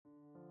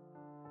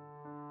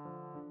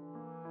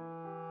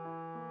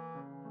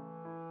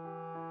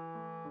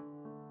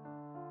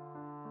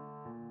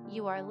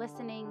You are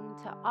listening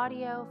to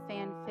Audio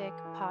Fanfic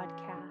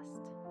Podcast.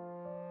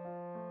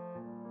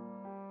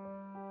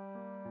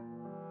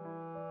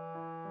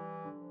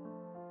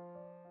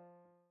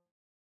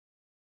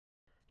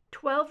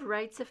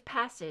 Rites of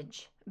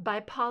Passage by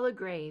Paula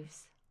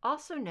Graves,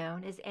 also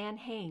known as Anne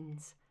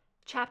Haynes.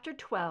 Chapter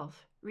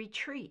 12,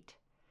 Retreat.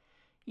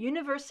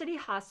 University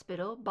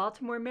Hospital,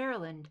 Baltimore,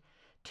 Maryland,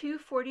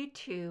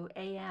 2:42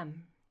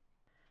 a.m.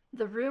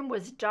 The room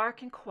was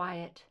dark and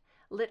quiet,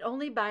 lit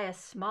only by a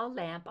small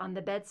lamp on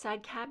the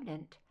bedside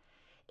cabinet.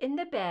 In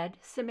the bed,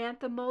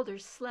 Samantha Mulder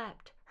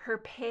slept, her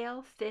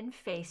pale, thin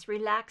face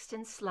relaxed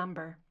in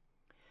slumber.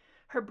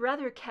 Her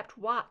brother kept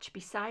watch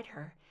beside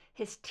her,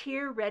 his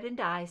tear-reddened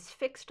eyes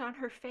fixed on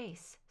her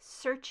face,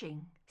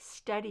 searching,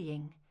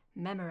 studying,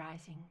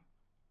 memorizing.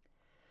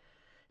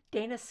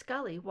 Dana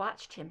Scully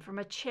watched him from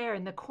a chair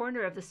in the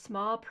corner of the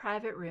small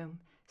private room,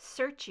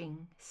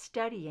 searching,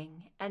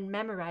 studying, and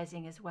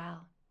memorizing as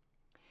well.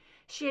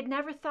 She had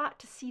never thought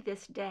to see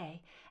this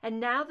day, and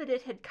now that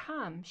it had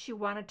come, she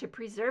wanted to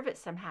preserve it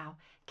somehow,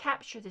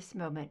 capture this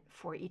moment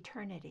for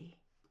eternity.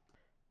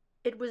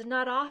 It was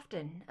not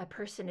often a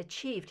person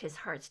achieved his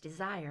heart's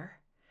desire.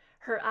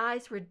 Her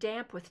eyes were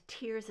damp with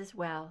tears as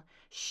well,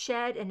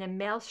 shed in a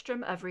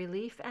maelstrom of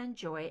relief and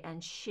joy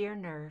and sheer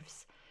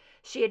nerves.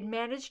 She had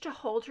managed to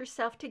hold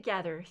herself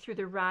together through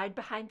the ride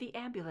behind the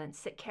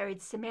ambulance that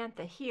carried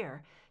Samantha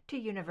here to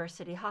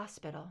University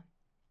Hospital.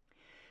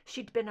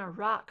 She'd been a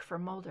rock for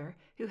Mulder,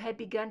 who had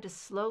begun to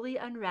slowly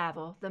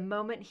unravel the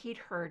moment he'd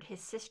heard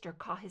his sister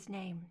call his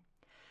name.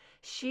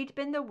 She'd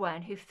been the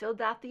one who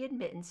filled out the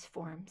admittance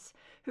forms,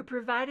 who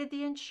provided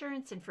the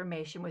insurance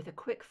information with a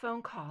quick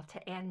phone call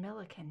to Ann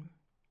Milliken.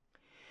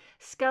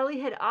 Scully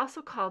had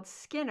also called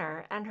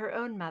Skinner and her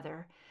own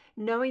mother,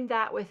 knowing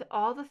that with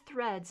all the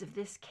threads of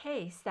this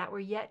case that were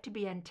yet to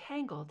be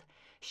untangled,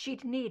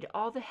 she'd need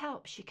all the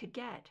help she could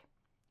get.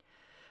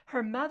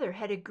 Her mother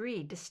had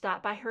agreed to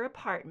stop by her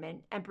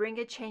apartment and bring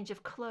a change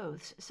of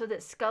clothes so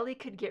that Scully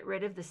could get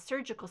rid of the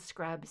surgical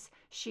scrubs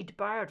she'd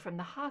borrowed from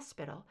the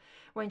hospital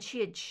when she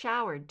had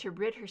showered to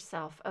rid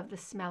herself of the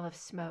smell of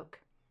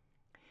smoke.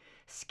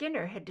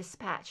 Skinner had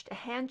dispatched a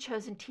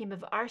hand-chosen team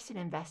of arson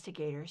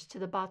investigators to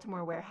the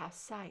Baltimore warehouse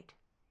site.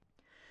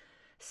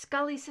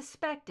 Scully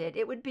suspected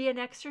it would be an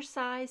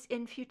exercise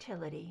in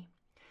futility.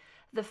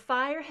 The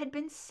fire had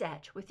been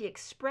set with the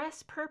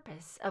express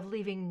purpose of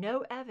leaving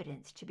no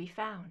evidence to be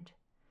found.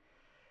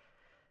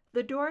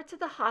 The door to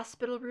the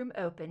hospital room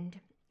opened,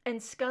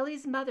 and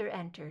Scully's mother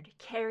entered,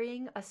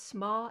 carrying a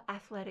small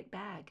athletic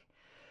bag.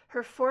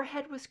 Her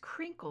forehead was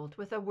crinkled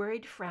with a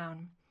worried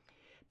frown,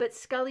 but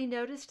Scully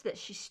noticed that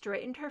she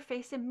straightened her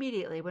face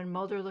immediately when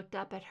Mulder looked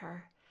up at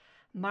her.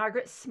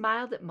 Margaret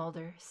smiled at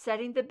Mulder,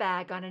 setting the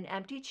bag on an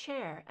empty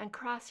chair and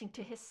crossing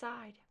to his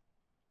side.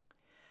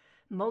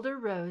 Mulder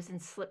rose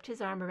and slipped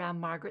his arm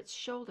around Margaret's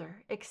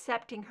shoulder,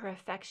 accepting her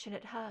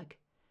affectionate hug.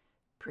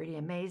 "Pretty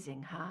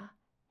amazing, huh?"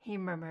 he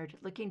murmured,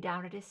 looking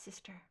down at his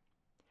sister.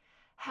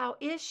 "How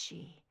is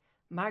she?"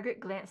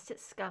 Margaret glanced at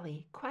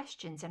Scully,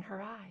 questions in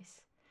her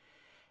eyes.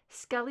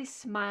 Scully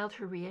smiled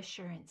her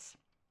reassurance.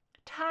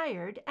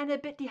 "Tired and a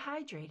bit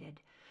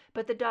dehydrated,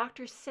 but the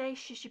doctors say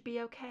she should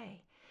be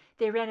okay.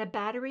 They ran a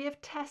battery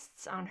of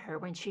tests on her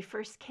when she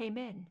first came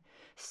in,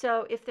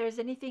 so if there's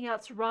anything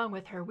else wrong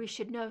with her, we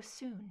should know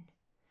soon."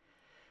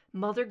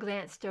 Mulder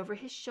glanced over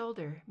his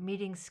shoulder,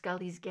 meeting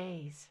Scully's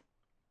gaze.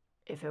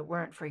 "If it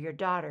weren't for your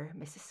daughter,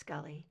 Mrs.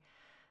 Scully."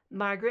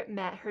 Margaret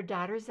met her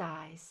daughter's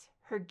eyes,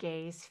 her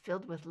gaze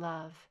filled with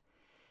love.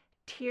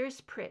 Tears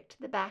pricked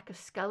the back of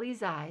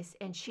Scully's eyes,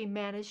 and she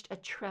managed a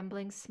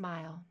trembling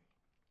smile.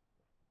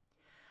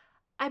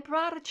 "I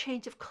brought a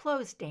change of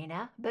clothes,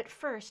 Dana, but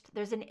first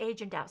there's an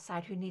agent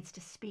outside who needs to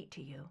speak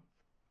to you."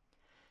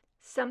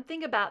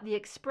 Something about the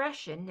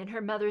expression in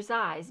her mother's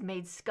eyes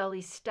made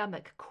Scully's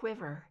stomach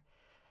quiver.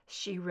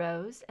 She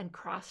rose and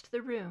crossed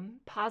the room,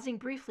 pausing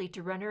briefly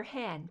to run her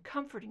hand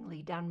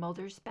comfortingly down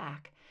Mulder's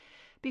back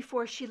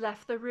before she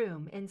left the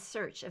room in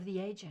search of the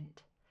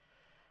agent.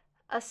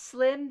 A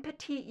slim,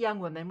 petite young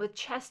woman with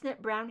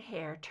chestnut brown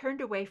hair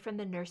turned away from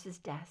the nurse's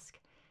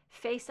desk.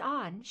 Face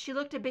on, she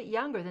looked a bit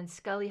younger than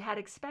Scully had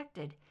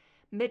expected.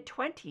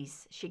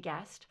 Mid-20s, she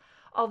guessed,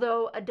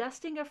 although a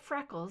dusting of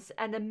freckles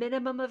and a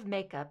minimum of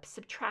makeup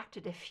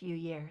subtracted a few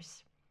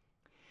years.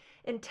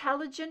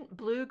 Intelligent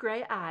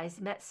blue-gray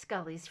eyes met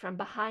Scully's from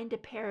behind a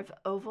pair of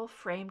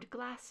oval-framed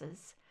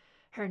glasses.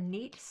 Her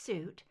neat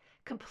suit,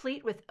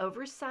 complete with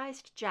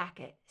oversized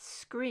jacket,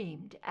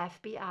 screamed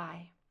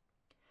FBI.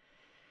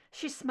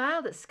 She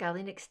smiled at Scully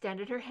and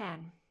extended her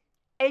hand.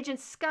 "Agent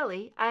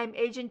Scully, I am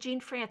Agent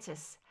Jean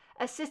Francis.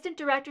 Assistant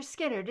Director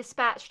Skinner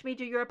dispatched me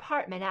to your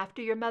apartment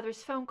after your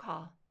mother's phone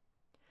call."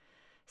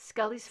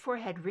 Scully's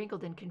forehead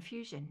wrinkled in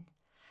confusion.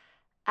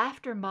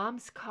 "After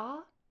Mom's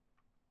call?"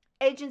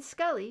 "Agent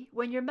Scully,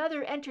 when your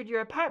mother entered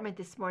your apartment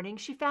this morning,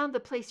 she found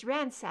the place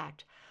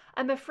ransacked.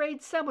 I'm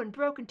afraid someone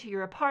broke into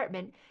your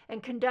apartment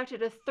and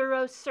conducted a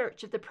thorough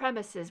search of the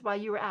premises while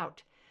you were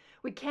out.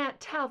 We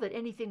can't tell that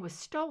anything was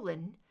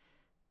stolen."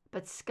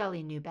 But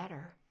Scully knew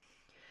better.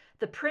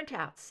 The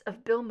printouts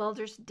of Bill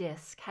Mulder's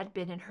disc had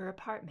been in her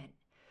apartment.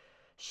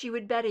 She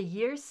would bet a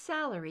year's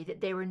salary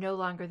that they were no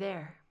longer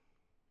there.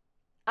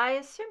 "I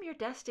assume you're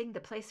dusting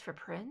the place for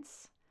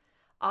prints?"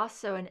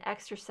 Also an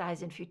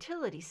exercise in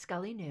futility,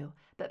 Scully knew,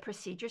 but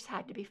procedures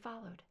had to be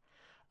followed.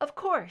 "Of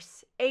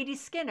course. A.D.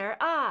 Skinner.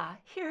 Ah,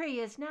 here he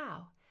is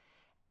now."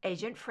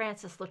 Agent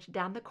Francis looked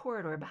down the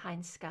corridor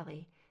behind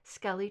Scully.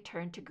 Scully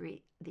turned to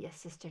greet the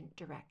assistant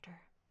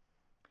director.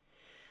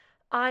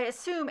 "I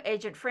assume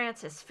Agent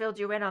Francis filled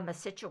you in on the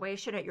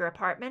situation at your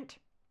apartment?"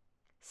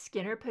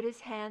 Skinner put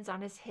his hands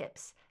on his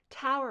hips,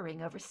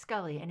 towering over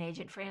Scully and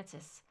Agent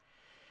Francis.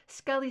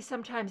 Scully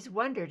sometimes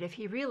wondered if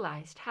he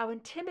realized how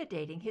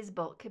intimidating his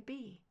bulk could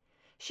be.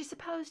 She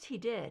supposed he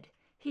did.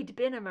 He'd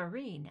been a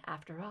Marine,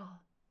 after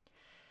all.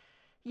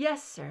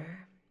 "Yes,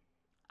 sir.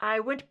 I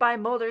went by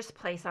Mulder's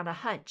place on a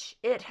hunch.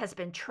 It has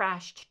been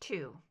trashed,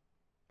 too."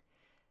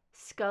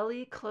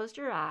 Scully closed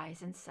her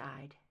eyes and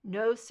sighed.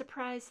 No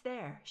surprise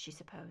there, she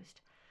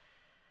supposed.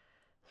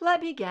 "Let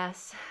me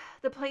guess.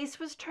 The place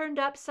was turned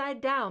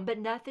upside down, but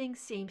nothing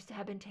seems to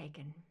have been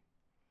taken."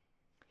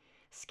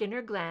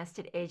 Skinner glanced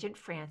at Agent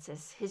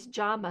Francis, his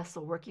jaw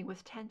muscle working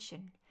with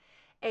tension.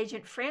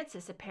 Agent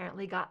Francis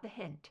apparently got the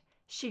hint.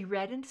 She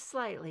reddened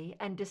slightly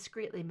and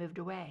discreetly moved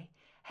away,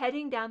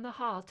 heading down the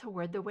hall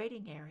toward the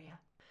waiting area.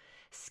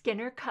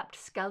 Skinner cupped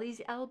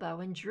Scully's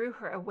elbow and drew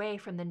her away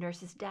from the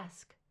nurse's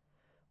desk.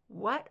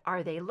 "What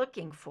are they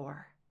looking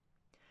for?"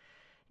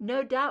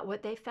 No doubt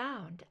what they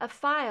found, a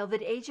file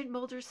that Agent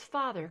Mulder's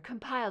father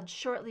compiled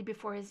shortly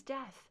before his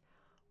death.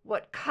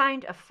 "What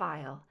kind of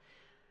file?"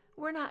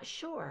 "We're not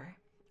sure.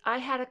 I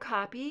had a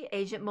copy,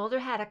 Agent Mulder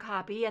had a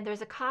copy, and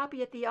there's a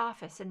copy at the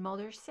office in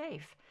Mulder's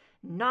safe."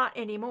 "Not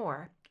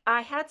anymore.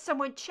 I had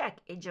someone check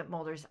Agent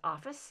Mulder's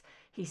office.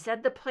 He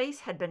said the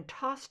place had been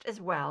tossed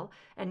as well,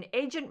 and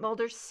Agent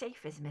Mulder's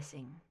safe is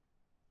missing."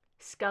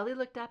 Scully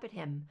looked up at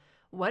him,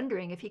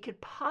 wondering if he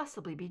could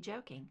possibly be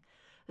joking.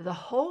 "The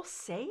whole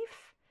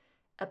safe?"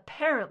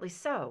 "Apparently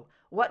so.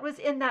 What was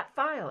in that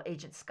file,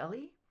 Agent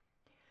Scully?"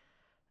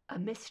 "A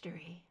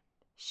mystery,"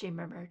 she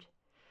murmured.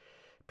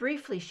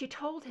 Briefly, she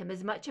told him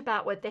as much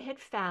about what they had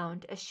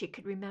found as she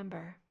could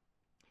remember.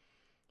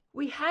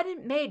 "We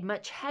hadn't made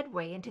much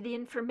headway into the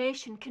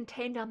information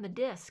contained on the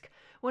disc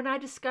when I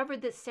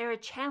discovered that Sarah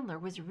Chandler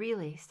was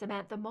really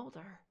Samantha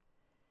Mulder."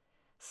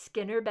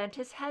 Skinner bent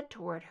his head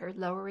toward her,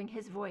 lowering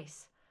his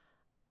voice.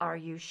 "Are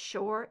you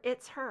sure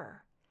it's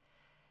her?"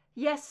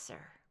 "Yes,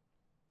 sir."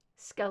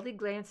 Scully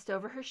glanced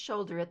over her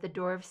shoulder at the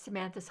door of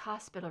Samantha's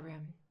hospital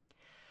room.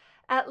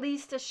 "At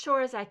least as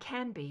sure as I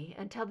can be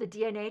until the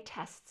DNA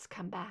tests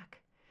come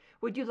back.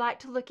 Would you like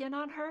to look in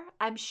on her?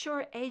 I'm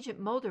sure Agent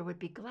Mulder would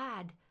be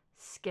glad."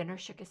 Skinner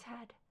shook his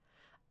head.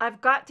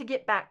 "I've got to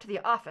get back to the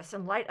office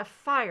and light a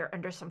fire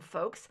under some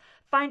folks,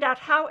 find out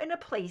how in a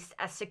place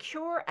as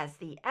secure as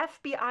the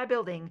FBI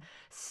building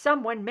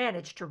someone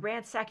managed to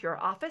ransack your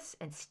office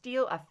and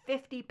steal a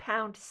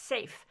 50-pound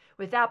safe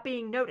without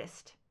being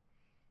noticed."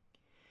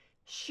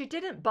 She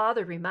didn't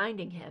bother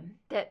reminding him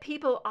that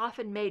people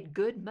often made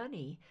good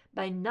money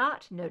by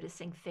not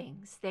noticing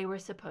things they were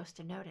supposed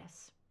to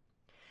notice.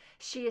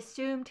 She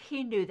assumed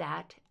he knew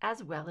that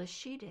as well as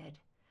she did.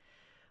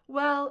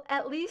 "Well,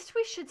 at least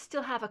we should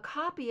still have a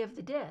copy of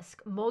the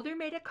disc. Mulder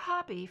made a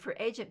copy for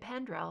Agent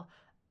Pendrell."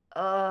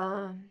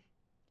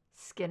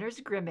 Skinner's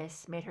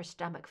grimace made her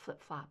stomach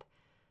flip-flop.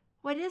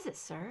 "What is it,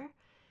 sir?"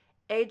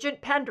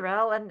 "Agent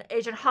Pendrell and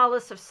Agent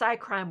Hollis of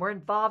Cycrime were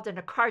involved in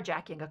a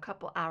carjacking a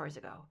couple hours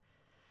ago."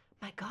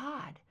 "My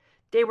God."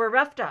 "They were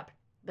roughed up.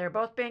 They're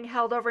both being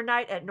held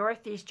overnight at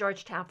Northeast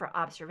Georgetown for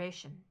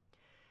observation."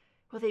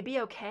 "Will they be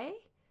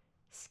okay?"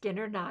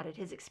 Skinner nodded,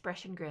 his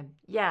expression grim.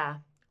 "Yeah,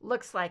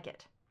 looks like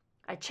it.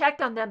 I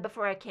checked on them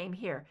before I came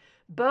here.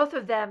 Both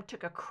of them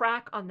took a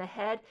crack on the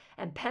head,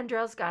 and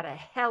Pendrell's got a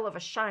hell of a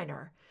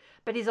shiner.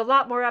 But he's a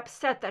lot more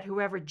upset that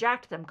whoever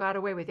jacked them got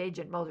away with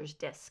Agent Mulder's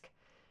disc."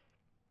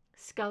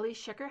 Scully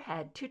shook her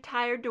head, too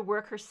tired to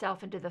work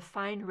herself into the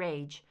fine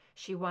rage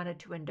she wanted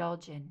to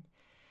indulge in.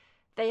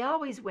 "They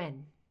always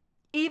win.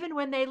 Even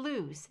when they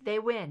lose, they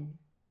win."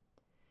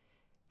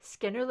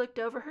 Skinner looked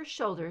over her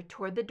shoulder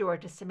toward the door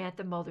to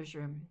Samantha Mulder's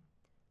room.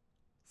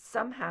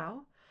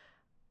 "Somehow,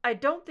 I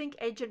don't think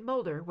Agent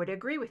Mulder would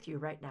agree with you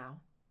right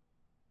now."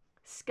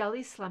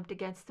 Scully slumped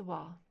against the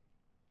wall.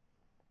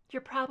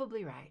 "You're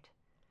probably right."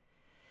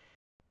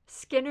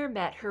 Skinner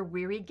met her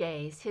weary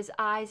gaze, his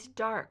eyes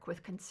dark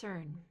with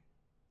concern.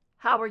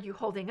 "How are you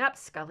holding up,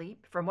 Scully?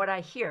 From what I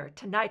hear,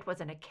 tonight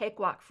wasn't a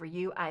cakewalk for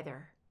you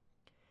either."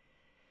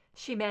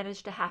 She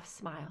managed a half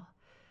smile.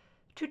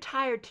 "Too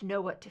tired to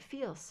know what to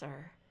feel,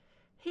 sir."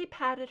 He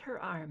patted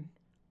her arm.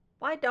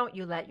 "Why don't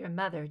you let your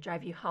mother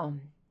drive you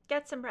home?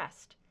 Get some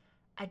rest.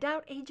 I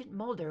doubt Agent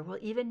Mulder will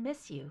even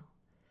miss you."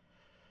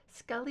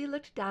 Scully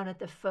looked down at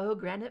the faux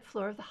granite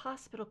floor of the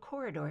hospital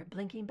corridor,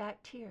 blinking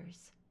back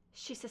tears.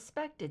 She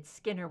suspected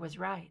Skinner was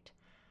right.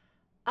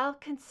 "I'll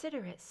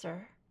consider it,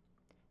 sir."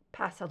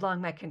 "Pass along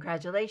my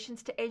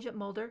congratulations to Agent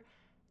Mulder,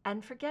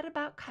 and forget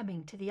about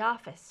coming to the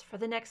office for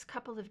the next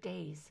couple of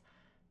days.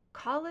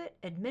 Call it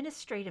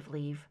administrative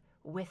leave.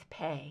 with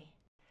pay.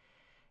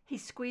 He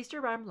squeezed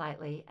her arm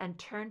lightly and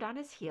turned on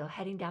his heel,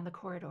 heading down the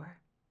corridor.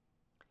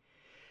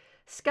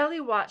 Scully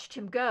watched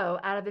him go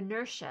out of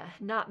inertia,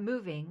 not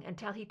moving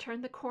until he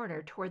turned the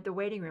corner toward the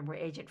waiting room where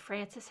Agent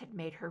Francis had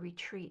made her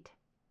retreat.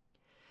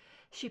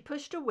 She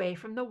pushed away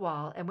from the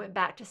wall and went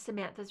back to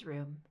Samantha's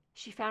room.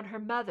 She found her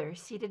mother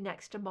seated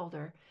next to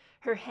Mulder,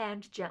 her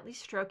hand gently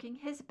stroking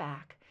his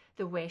back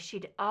the way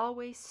she'd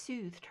always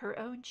soothed her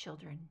own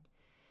children.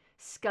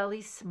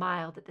 Scully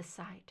smiled at the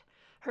sight,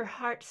 her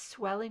heart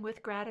swelling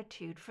with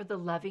gratitude for the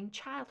loving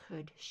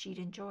childhood she'd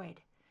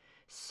enjoyed.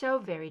 So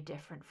very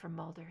different from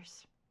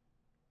Mulder's.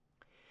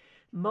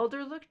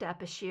 Mulder looked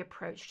up as she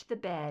approached the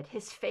bed,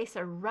 his face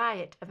a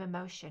riot of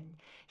emotion.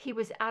 He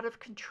was out of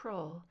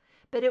control,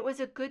 but it was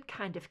a good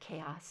kind of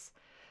chaos,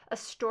 a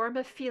storm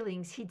of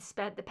feelings he'd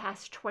spent the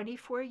past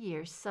 24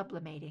 years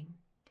sublimating.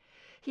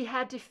 He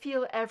had to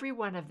feel every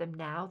one of them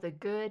now, the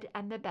good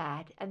and the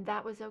bad, and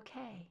that was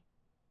okay.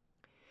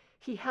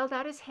 He held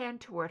out his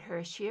hand toward her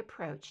as she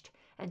approached,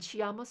 and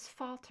she almost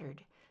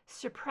faltered,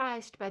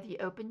 surprised by the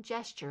open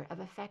gesture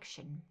of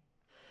affection.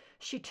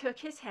 She took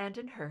his hand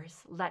in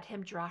hers, let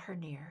him draw her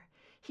near.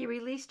 He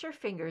released her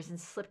fingers and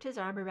slipped his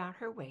arm around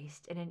her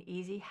waist in an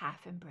easy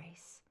half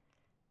embrace.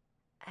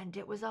 And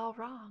it was all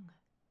wrong.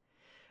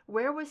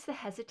 Where was the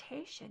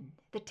hesitation,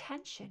 the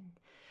tension,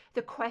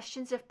 the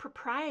questions of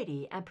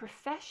propriety and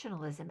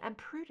professionalism and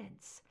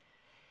prudence?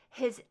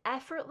 His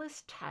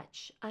effortless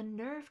touch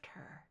unnerved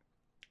her.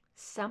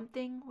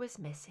 Something was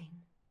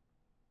missing.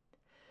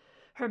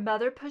 Her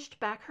mother pushed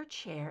back her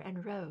chair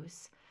and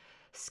rose.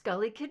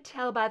 Scully could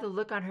tell by the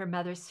look on her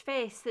mother's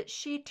face that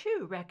she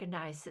too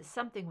recognized that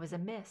something was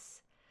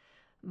amiss.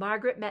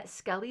 Margaret met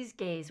Scully's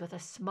gaze with a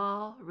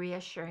small,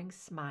 reassuring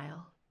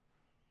smile.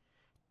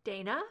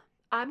 "Dana,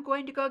 I'm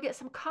going to go get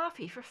some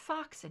coffee for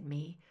Fox and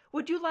me.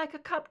 Would you like a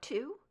cup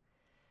too?"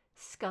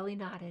 Scully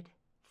nodded.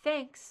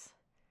 "Thanks."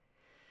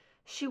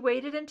 She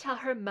waited until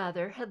her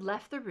mother had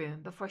left the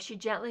room before she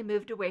gently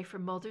moved away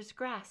from Mulder's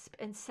grasp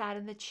and sat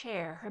in the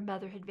chair her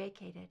mother had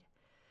vacated.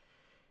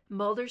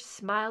 Mulder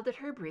smiled at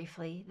her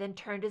briefly, then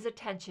turned his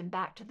attention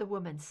back to the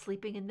woman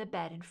sleeping in the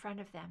bed in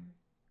front of them.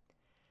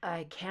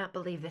 "I can't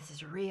believe this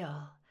is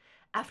real.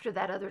 After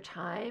that other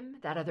time,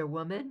 that other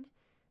woman."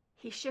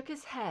 He shook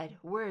his head,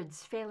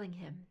 words failing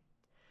him.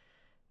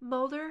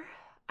 "Mulder,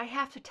 I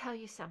have to tell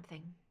you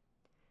something."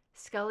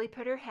 Scully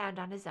put her hand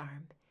on his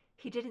arm.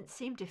 He didn't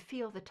seem to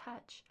feel the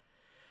touch.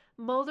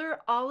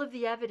 "Mulder, all of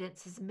the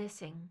evidence is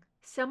missing.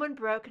 Someone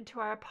broke into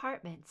our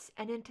apartments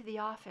and into the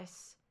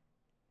office."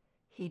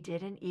 He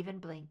didn't even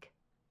blink.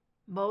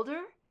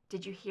 "Mulder,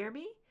 did you hear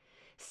me?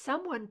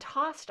 Someone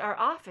tossed our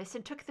office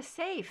and took the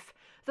safe,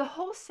 the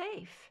whole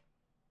safe."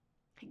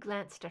 He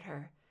glanced at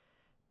her.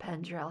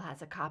 "Pendrell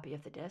has a copy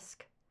of the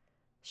disc."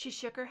 She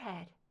shook her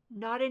head.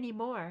 "Not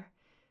anymore.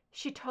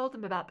 She told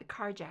them about the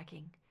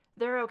carjacking.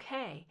 They're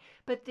okay,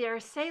 but their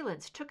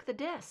assailants took the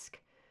disc."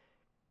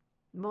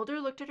 Mulder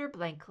looked at her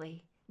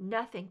blankly.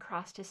 Nothing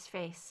crossed his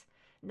face,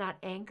 not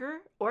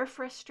anger or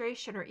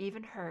frustration or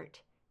even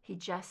hurt. He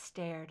just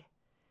stared.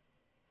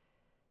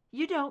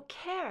 "You don't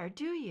care,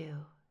 do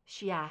you?"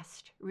 she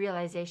asked,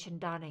 realization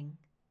dawning.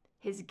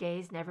 His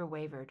gaze never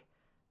wavered.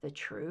 "The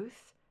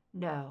truth?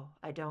 No,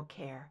 I don't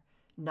care.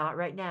 Not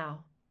right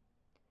now."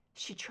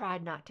 She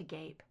tried not to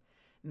gape.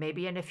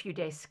 "Maybe in a few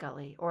days,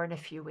 Scully, or in a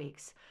few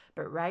weeks.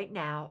 But right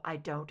now, I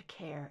don't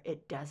care.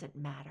 It doesn't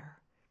matter."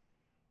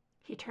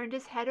 He turned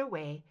his head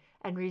away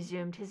and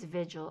resumed his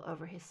vigil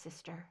over his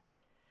sister.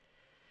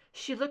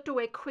 She looked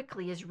away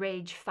quickly as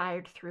rage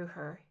fired through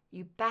her.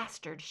 "You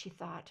bastard," she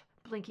thought,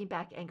 blinking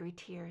back angry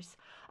tears.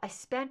 "I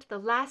spent the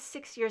last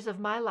 6 years of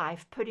my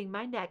life putting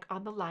my neck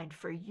on the line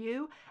for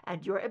you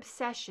and your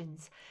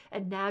obsessions,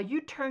 and now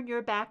you turn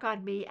your back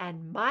on me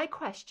and my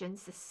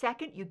questions the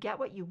second you get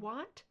what you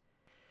want?"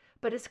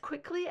 But as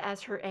quickly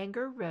as her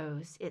anger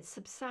rose, it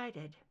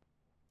subsided,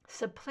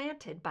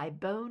 supplanted by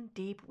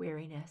bone-deep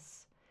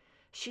weariness.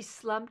 She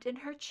slumped in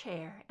her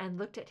chair and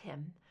looked at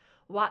him,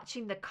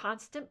 watching the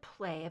constant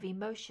play of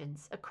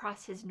emotions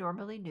across his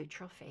normally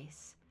neutral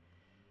face.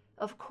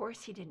 Of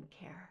course he didn't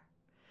care.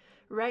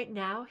 Right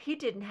now, he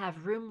didn't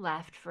have room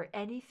left for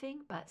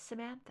anything but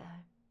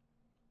Samantha.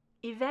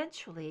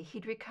 Eventually,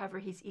 he'd recover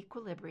his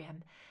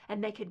equilibrium,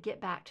 and they could get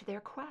back to their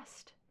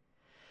quest.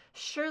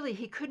 Surely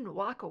he couldn't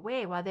walk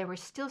away while there were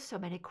still so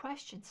many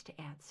questions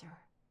to answer.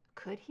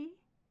 Could he?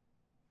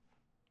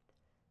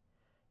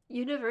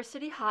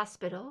 University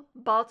Hospital,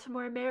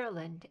 Baltimore,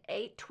 Maryland,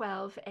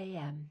 8:12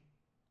 a.m.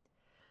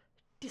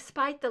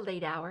 Despite the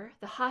late hour,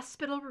 the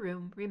hospital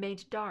room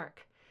remained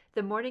dark,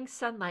 the morning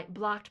sunlight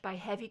blocked by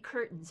heavy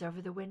curtains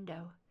over the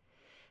window.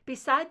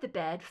 Beside the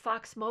bed,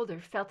 Fox Mulder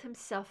felt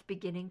himself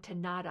beginning to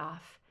nod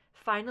off,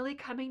 finally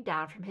coming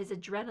down from his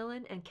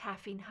adrenaline and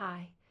caffeine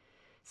high.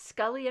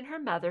 Scully and her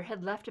mother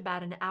had left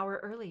about an hour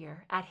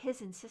earlier, at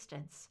his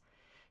insistence.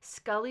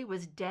 Scully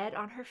was dead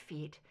on her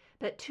feet,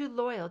 but too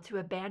loyal to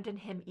abandon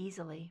him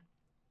easily.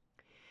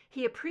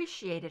 He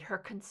appreciated her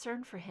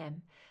concern for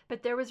him,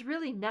 but there was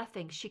really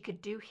nothing she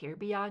could do here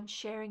beyond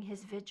sharing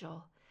his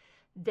vigil.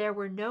 There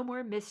were no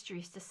more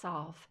mysteries to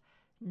solve,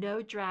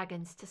 no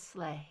dragons to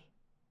slay.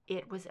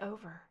 It was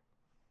over.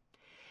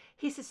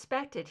 He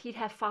suspected he'd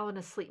have fallen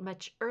asleep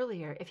much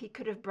earlier if he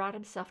could have brought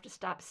himself to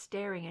stop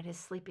staring at his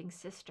sleeping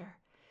sister.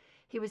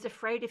 He was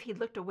afraid if he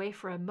looked away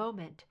for a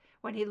moment,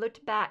 when he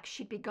looked back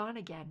she'd be gone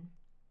again.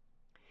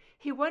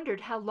 He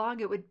wondered how long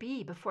it would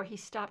be before he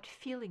stopped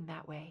feeling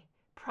that way.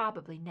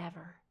 Probably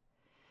never.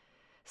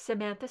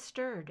 Samantha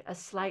stirred, a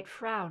slight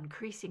frown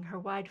creasing her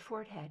wide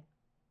forehead.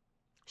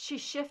 She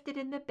shifted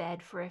in the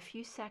bed for a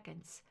few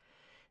seconds.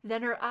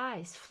 Then her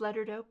eyes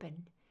fluttered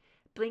open.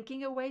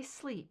 Blinking away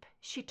sleep,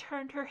 she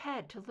turned her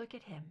head to look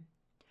at him.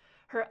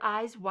 Her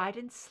eyes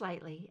widened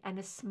slightly, and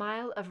a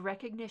smile of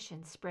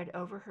recognition spread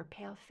over her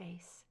pale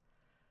face.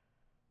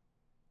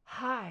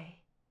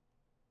 "Hi."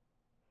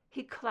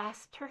 He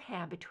clasped her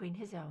hand between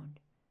his own.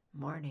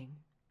 "Morning."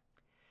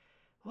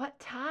 "What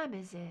time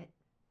is it?"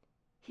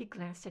 He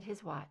glanced at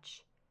his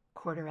watch.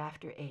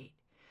 8:15.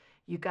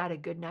 "You got a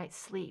good night's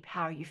sleep.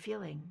 How are you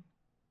feeling?"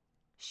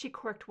 She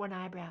quirked one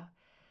eyebrow.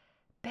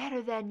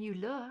 "Better than you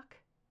look."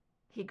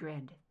 He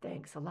grinned.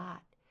 "Thanks a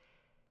lot."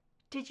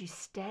 "Did you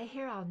stay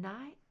here all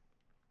night?"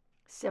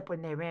 "Except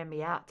when they ran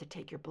me out to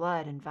take your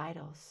blood and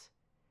vitals."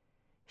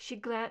 She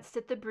glanced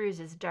at the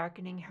bruises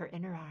darkening her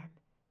inner arm.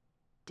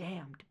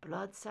 "Damned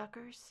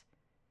bloodsuckers."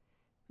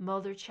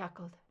 Mulder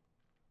chuckled.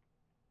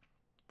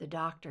 "The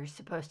doctor's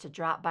supposed to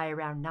drop by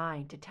around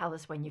 9 to tell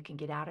us when you can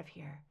get out of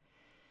here."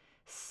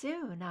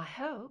 "Soon, I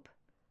hope."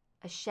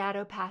 A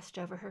shadow passed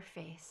over her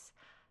face.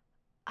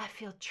 "I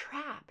feel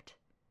trapped."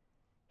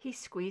 He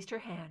squeezed her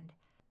hand.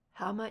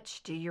 "How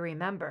much do you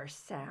remember,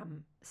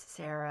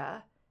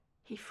 Sarah?"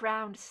 He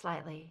frowned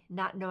slightly,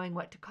 not knowing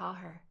what to call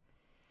her.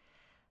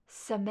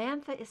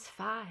 "Samantha is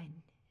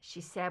fine,"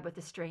 she said with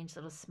a strange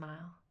little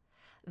smile.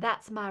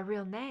 "That's my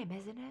real name,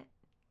 isn't it?"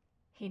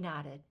 He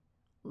nodded.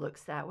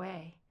 "Looks that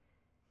way."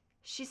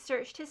 She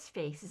searched his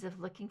face as if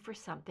looking for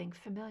something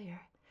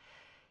familiar.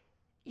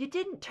 "You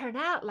didn't turn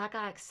out like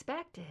I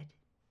expected."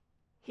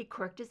 He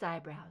quirked his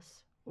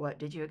eyebrows. "What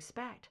did you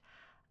expect?"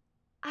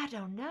 "I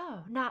don't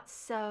know. Not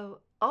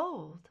so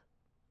old."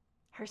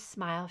 Her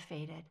smile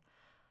faded.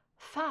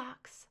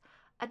 "Fox,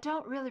 I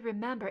don't really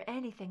remember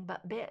anything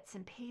but bits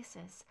and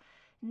pieces.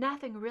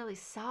 Nothing really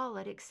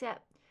solid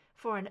except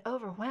for an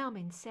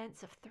overwhelming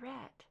sense of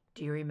threat."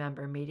 "Do you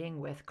remember meeting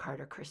with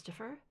Carter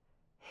Christopher?"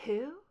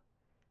 "Who?"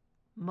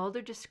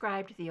 Mulder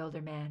described the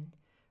older man.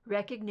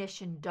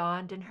 Recognition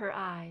dawned in her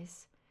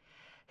eyes.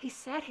 "He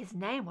said his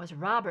name was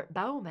Robert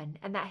Bowman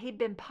and that he'd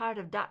been part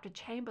of Dr.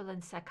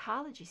 Chamberlain's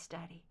psychology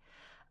study.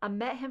 I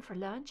met him for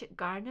lunch at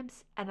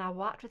Garnham's, and I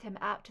walked with him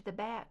out to the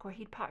back where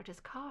he'd parked his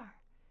car."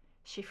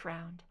 She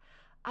frowned.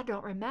 "I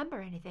don't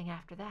remember anything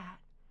after that."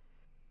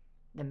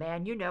 "The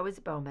man you know as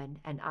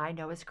Bowman and I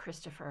know as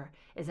Christopher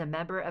is a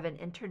member of an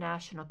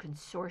international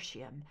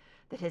consortium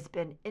that has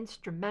been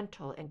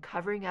instrumental in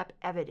covering up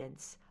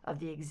evidence of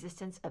the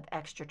existence of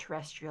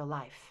extraterrestrial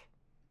life."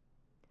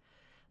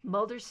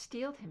 Mulder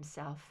steeled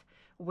himself,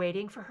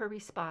 waiting for her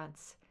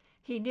response.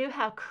 He knew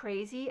how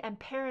crazy and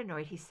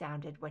paranoid he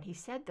sounded when he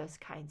said those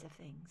kinds of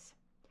things.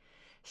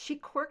 She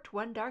quirked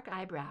one dark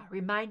eyebrow,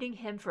 reminding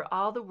him for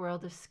all the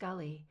world of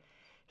Scully.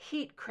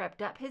 Heat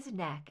crept up his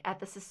neck at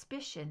the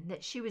suspicion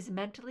that she was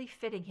mentally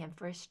fitting him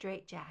for a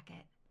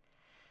straitjacket.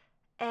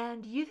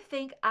 "And you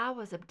think I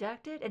was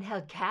abducted and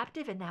held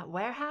captive in that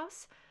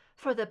warehouse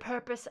for the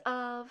purpose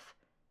of—"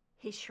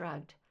 He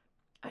shrugged.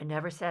 "I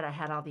never said I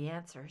had all the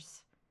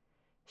answers."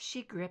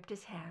 She gripped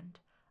his hand.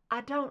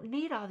 "I don't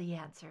need all the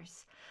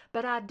answers,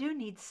 but I do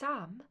need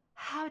some.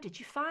 How did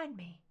you find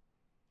me?"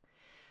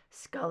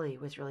 "Scully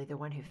was really the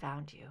one who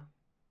found you."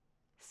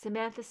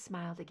 Samantha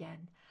smiled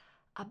again.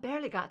 "I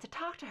barely got to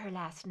talk to her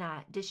last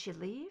night. Did she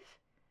leave?"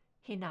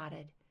 He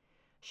nodded.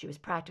 "She was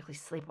practically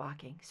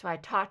sleepwalking, so I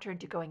talked her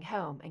into going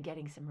home and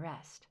getting some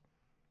rest."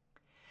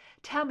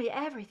 "Tell me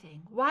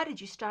everything. Why did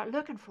you start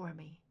looking for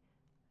me?"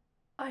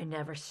 "I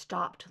never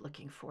stopped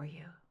looking for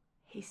you,"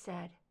 he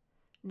said.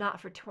 "Not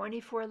for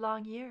 24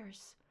 long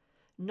years.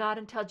 Not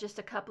until just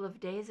a couple of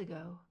days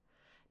ago.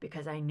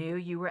 Because I knew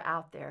you were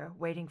out there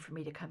waiting for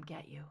me to come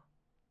get you."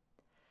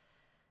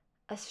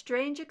 A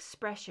strange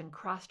expression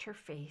crossed her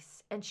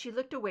face, and she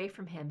looked away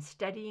from him,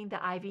 studying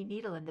the ivy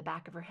needle in the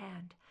back of her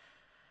hand.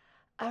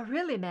 "I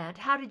really meant,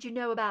 how did you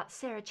know about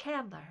Sarah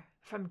Chandler?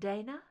 From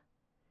Dana?"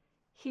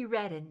 He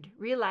reddened,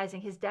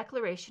 realizing his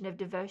declaration of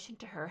devotion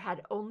to her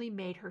had only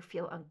made her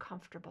feel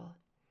uncomfortable.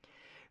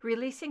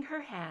 Releasing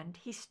her hand,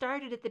 he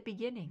started at the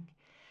beginning,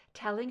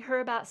 telling her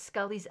about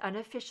Scully's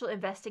unofficial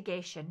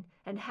investigation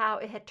and how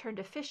it had turned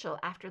official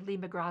after Lee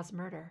McGraw's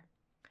murder.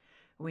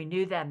 "We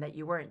knew then that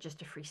you weren't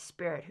just a free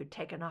spirit who'd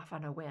taken off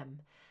on a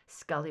whim.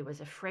 Scully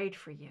was afraid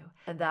for you,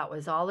 and that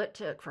was all it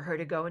took for her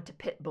to go into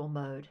pit bull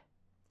mode."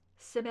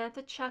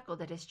 Samantha chuckled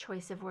at his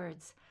choice of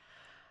words.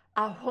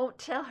 "I won't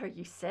tell her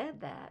you said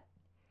that."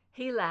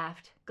 He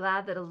laughed,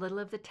 glad that a little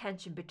of the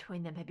tension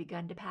between them had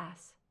begun to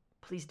pass.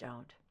 "Please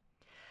don't."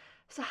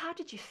 "So how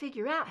did you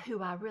figure out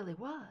who I really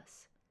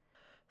was?"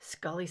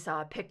 Scully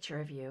saw a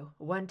picture of you,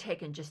 one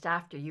taken just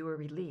after you were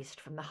released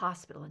from the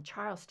hospital in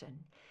Charleston.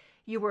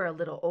 You were a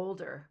little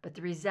older, but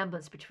the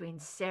resemblance between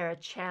Sarah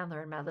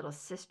Chandler and my little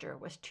sister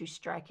was too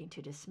striking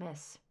to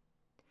dismiss.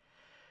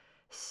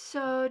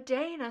 So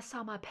Dana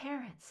saw my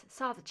parents,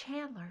 saw the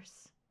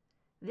Chandlers.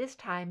 This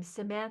time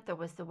Samantha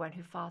was the one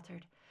who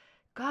faltered.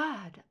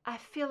 God, I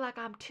feel like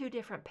I'm two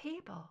different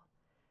people.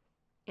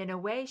 In a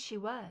way she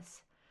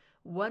was.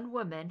 One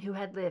woman who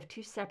had lived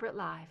two separate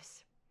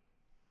lives.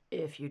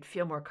 If you'd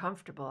feel more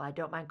comfortable, I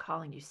don't mind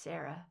calling you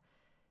Sarah.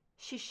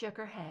 She shook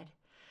her head.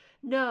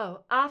 No,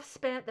 I've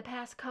spent the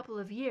past couple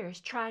of years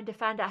trying to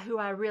find out who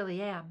I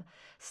really am.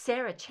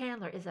 Sarah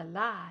Chandler is a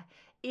lie,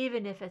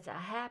 even if it's a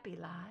happy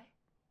lie.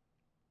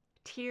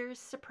 Tears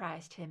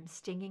surprised him,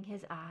 stinging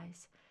his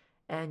eyes.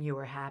 And you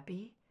were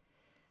happy?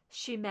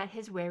 She met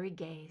his wary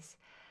gaze.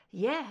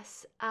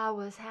 Yes, I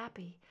was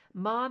happy.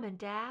 Mom and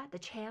Dad, the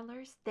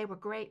Chandlers, they were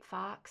great,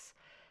 Fox.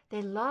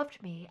 They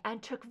loved me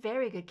and took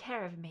very good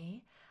care of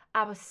me.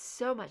 I was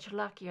so much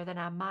luckier than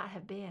I might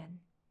have been.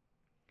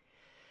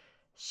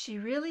 She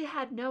really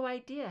had no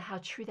idea how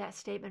true that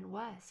statement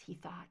was, he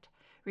thought,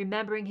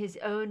 remembering his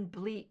own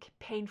bleak,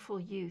 painful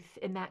youth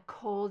in that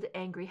cold,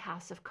 angry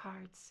house of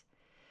cards.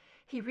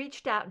 He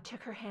reached out and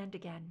took her hand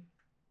again.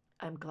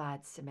 I'm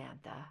glad,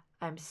 Samantha.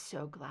 I'm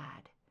so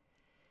glad.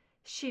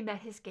 She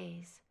met his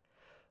gaze.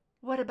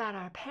 What about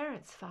our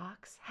parents,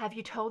 Fox? Have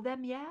you told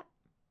them yet?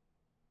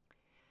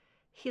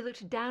 He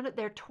looked down at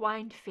their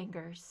twined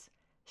fingers.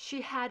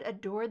 She had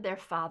adored their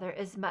father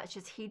as much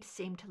as he'd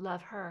seemed to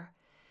love her.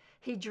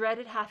 He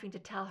dreaded having to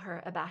tell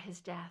her about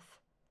his death.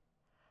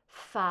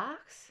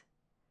 Fox?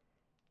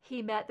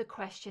 He met the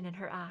question in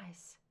her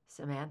eyes.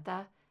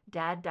 Samantha,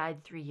 Dad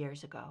died 3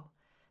 years ago.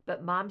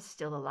 But Mom's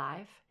still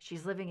alive.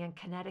 She's living in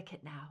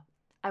Connecticut now.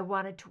 I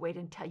wanted to wait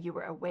until you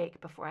were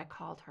awake before I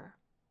called her.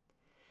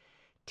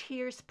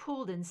 Tears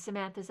pooled in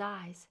Samantha's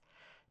eyes.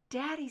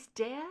 Daddy's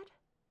dead?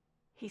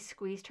 He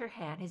squeezed her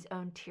hand, his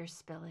own tears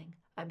spilling.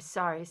 I'm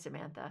sorry,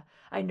 Samantha.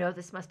 I know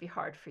this must be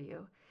hard for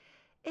you.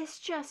 It's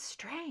just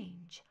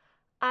strange.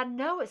 I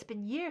know it's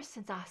been years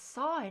since I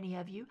saw any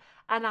of you,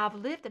 and I've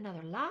lived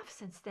another life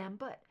since then,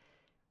 but...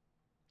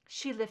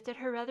 She lifted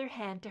her other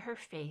hand to her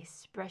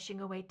face,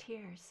 brushing away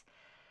tears.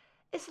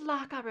 It's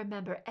like I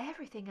remember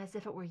everything as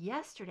if it were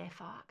yesterday,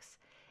 Fox.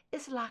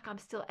 It's like I'm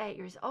still 8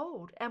 years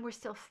old, and we're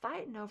still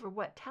fighting over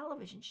what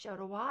television show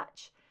to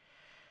watch.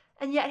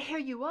 And yet here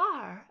you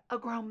are, a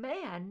grown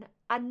man.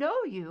 I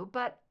know you,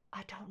 but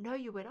I don't know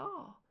you at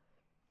all.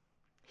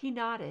 He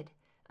nodded,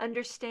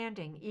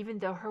 understanding, even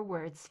though her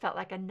words felt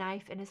like a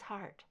knife in his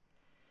heart.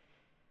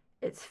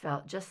 It's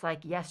felt just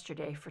like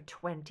yesterday for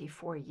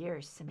 24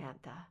 years,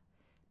 Samantha.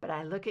 But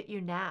I look at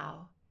you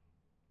now.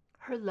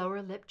 Her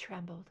lower lip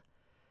trembled.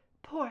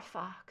 Poor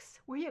Fox,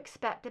 were you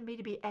expecting me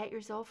to be 8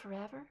 years old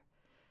forever?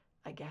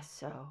 I guess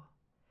so.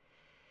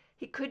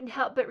 He couldn't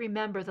help but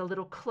remember the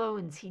little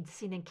clones he'd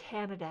seen in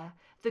Canada,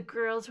 the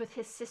girls with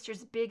his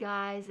sister's big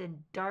eyes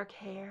and dark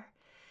hair.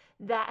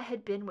 That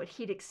had been what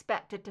he'd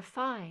expected to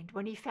find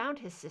when he found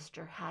his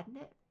sister, hadn't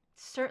it?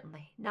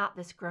 Certainly not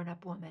this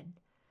grown-up woman.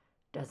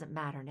 Doesn't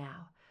matter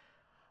now.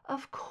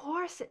 Of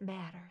course it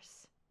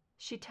matters.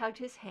 She tugged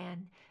his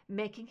hand,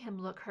 making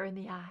him look her in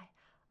the eye.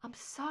 I'm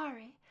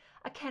sorry.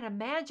 I can't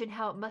imagine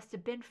how it must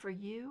have been for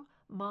you,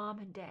 Mom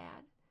and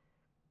Dad.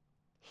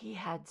 He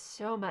had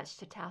so much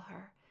to tell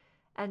her,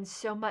 and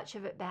so much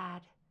of it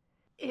bad.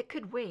 It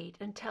could wait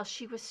until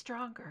she was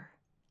stronger,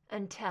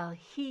 until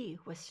he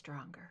was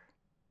stronger.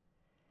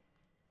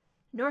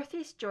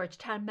 Northeast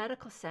Georgetown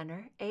Medical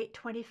Center,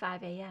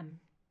 8:25 a.m.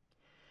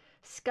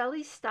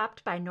 Scully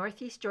stopped by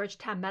Northeast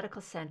Georgetown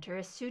Medical Center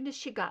as soon as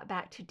she got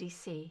back to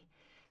D.C.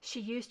 She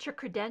used her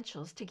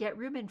credentials to get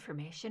room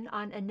information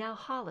on Annelle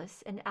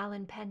Hollis and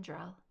Alan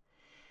Pendrell.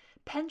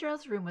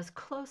 Pendrell's room was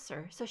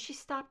closer, so she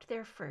stopped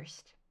there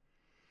first.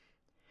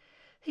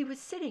 He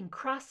was sitting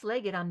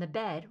cross-legged on the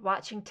bed,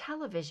 watching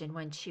television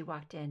when she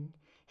walked in.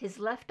 His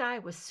left eye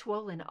was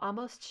swollen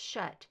almost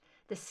shut,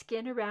 the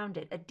skin around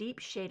it a deep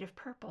shade of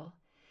purple.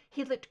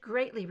 He looked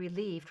greatly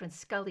relieved when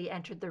Scully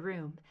entered the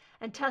room,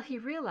 until he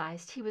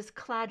realized he was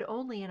clad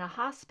only in a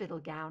hospital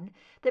gown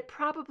that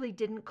probably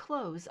didn't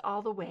close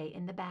all the way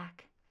in the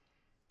back.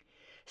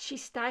 She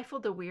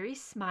stifled a weary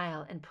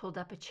smile and pulled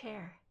up a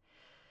chair.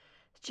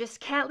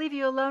 Just can't leave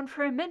you alone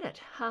for a minute,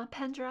 huh,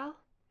 Pendrell?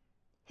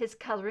 His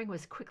coloring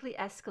was quickly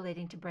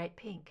escalating to bright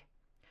pink.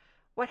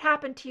 What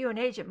happened to you and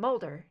Agent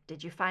Mulder?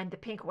 Did you find the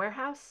pink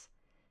warehouse?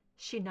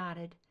 She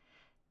nodded.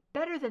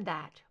 Better than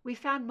that. We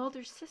found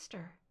Mulder's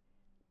sister.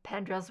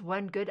 Pendrell's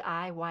one good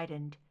eye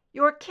widened.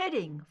 You're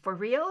kidding! For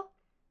real?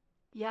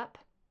 Yep.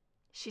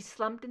 She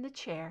slumped in the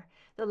chair,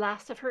 the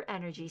last of her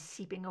energy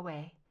seeping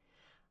away.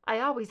 I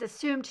always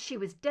assumed she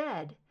was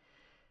dead.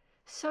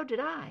 So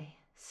did I,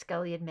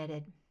 Scully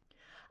admitted.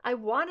 I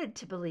wanted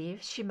to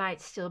believe she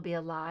might still be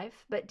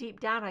alive, but deep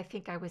down I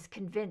think I was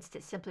convinced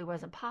it simply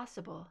wasn't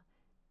possible.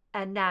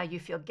 And now you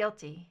feel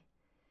guilty.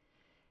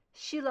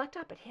 She looked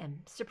up at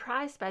him,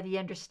 surprised by the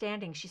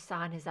understanding she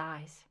saw in his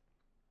eyes.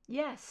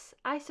 Yes,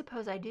 I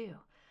suppose I do.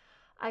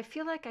 I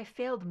feel like I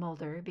failed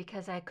Mulder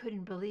because I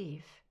couldn't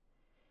believe.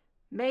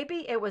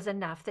 Maybe it was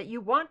enough that you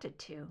wanted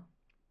to.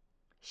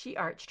 She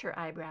arched her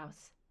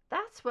eyebrows.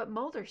 That's what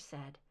Mulder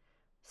said.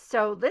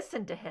 So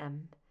listen to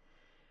him.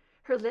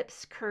 Her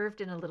lips curved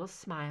in a little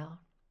smile.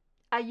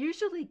 I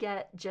usually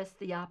get just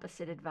the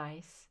opposite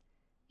advice.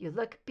 You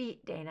look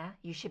beat, Dana.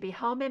 You should be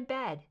home in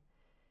bed.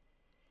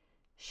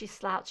 She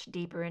slouched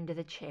deeper into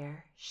the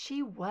chair.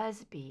 She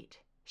was beat.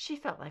 She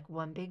felt like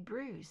one big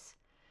bruise.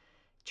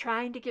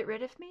 Trying to get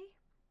rid of me?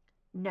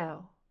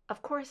 No,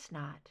 of course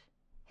not.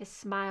 His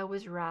smile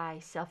was wry,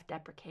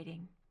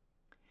 self-deprecating.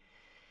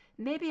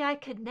 Maybe I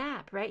could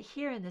nap right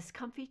here in this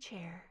comfy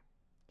chair.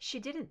 She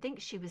didn't think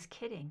she was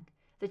kidding.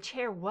 The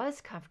chair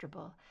was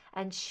comfortable,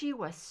 and she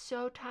was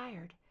so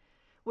tired.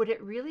 Would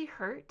it really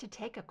hurt to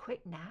take a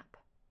quick nap?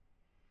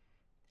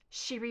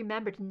 She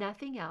remembered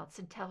nothing else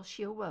until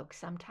she awoke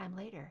some time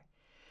later.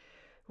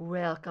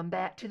 Welcome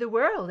back to the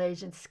world,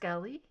 Agent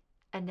Scully.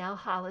 And now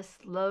Hollis'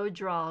 low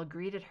drawl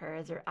greeted her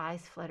as her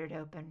eyes fluttered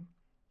open.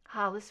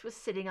 Hollis was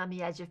sitting on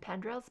the edge of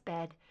Pendrell's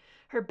bed,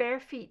 her bare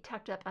feet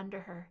tucked up under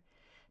her.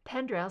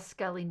 Pendrell,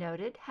 Scully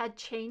noted, had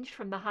changed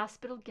from the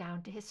hospital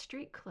gown to his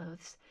street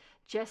clothes,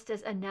 just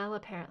as Annelle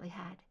apparently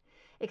had.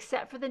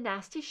 Except for the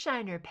nasty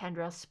shiner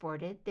Pendrell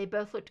sported, they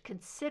both looked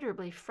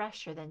considerably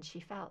fresher than she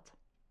felt.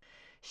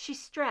 She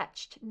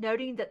stretched,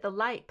 noting that the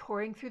light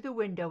pouring through the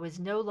window was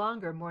no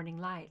longer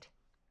morning light.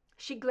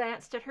 She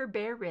glanced at her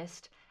bare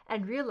wrist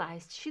and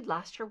realized she'd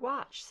lost her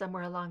watch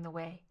somewhere along the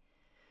way.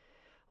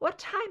 What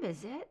time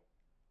is it?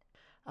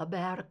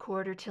 About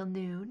 1:15 till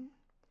noon.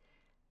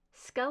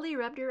 Scully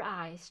rubbed her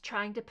eyes,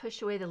 trying to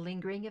push away the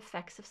lingering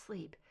effects of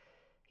sleep.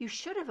 You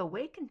should have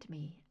awakened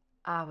me.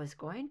 I was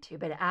going to,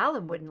 but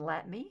Alan wouldn't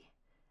let me.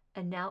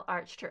 Annelle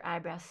arched her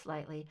eyebrows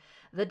slightly.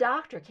 The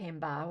doctor came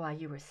by while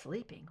you were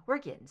sleeping. We're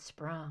getting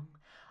sprung.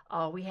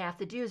 All we have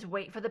to do is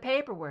wait for the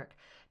paperwork.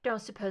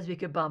 Don't suppose we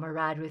could bum a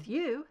ride with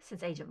you,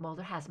 since Agent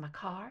Mulder has my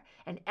car,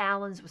 and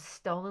Alan's was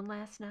stolen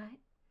last night?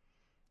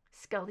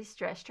 Scully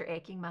stretched her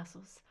aching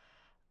muscles.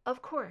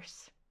 Of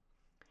course.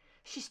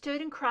 She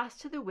stood and crossed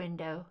to the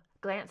window,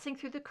 glancing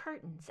through the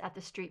curtains at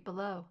the street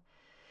below.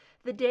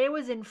 The day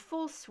was in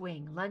full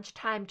swing,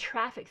 lunchtime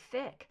traffic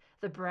thick.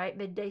 The bright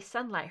midday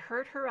sunlight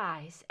hurt her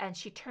eyes, and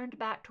she turned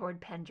back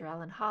toward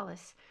Pendrell and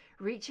Hollis,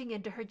 reaching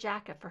into her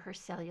jacket for her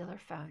cellular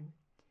phone.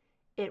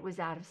 It was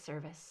out of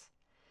service.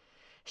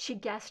 She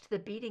guessed the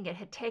beating it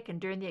had taken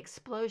during the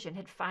explosion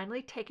had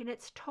finally taken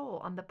its toll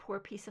on the poor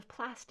piece of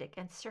plastic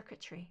and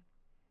circuitry.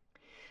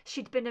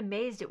 She'd been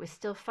amazed it was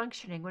still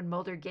functioning when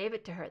Mulder gave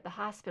it to her at the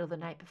hospital the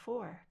night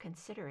before,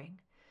 considering.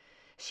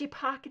 She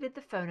pocketed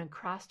the phone and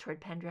crossed toward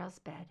Pendrell's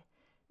bed.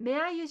 May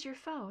I use your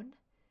phone?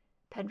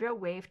 Pendrell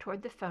waved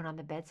toward the phone on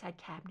the bedside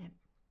cabinet.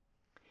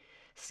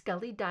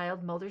 Scully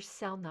dialed Mulder's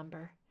cell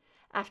number.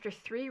 After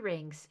 3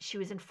 rings, she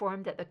was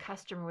informed that the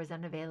customer was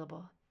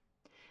unavailable.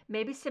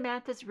 Maybe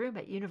Samantha's room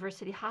at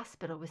University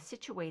Hospital was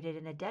situated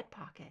in a dead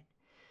pocket.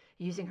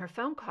 Using her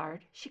phone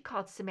card, she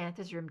called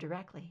Samantha's room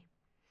directly.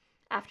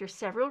 After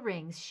several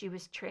rings, she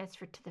was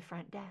transferred to the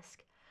front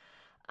desk.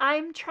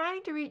 I'm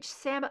trying to reach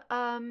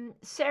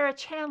Sarah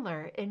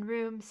Chandler in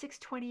room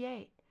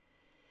 628.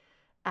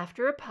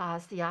 After a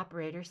pause, the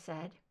operator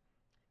said,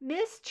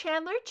 Miss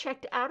Chandler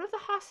checked out of the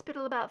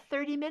hospital about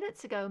 30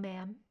 minutes ago,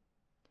 ma'am.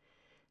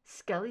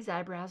 Scully's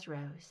eyebrows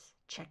rose.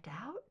 Checked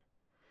out?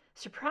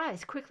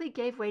 Surprise quickly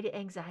gave way to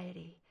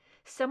anxiety.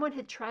 Someone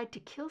had tried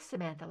to kill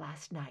Samantha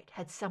last night.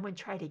 Had someone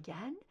tried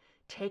again?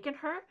 Taken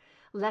her?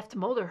 Left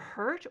Mulder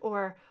hurt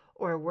or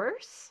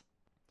worse?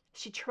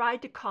 She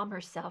tried to calm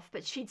herself,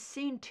 but she'd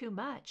seen too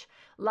much,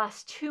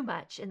 lost too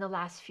much in the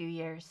last few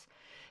years.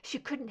 She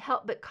couldn't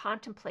help but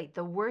contemplate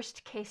the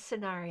worst-case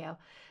scenario,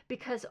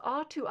 because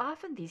all too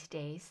often these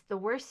days, the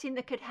worst thing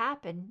that could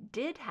happen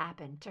did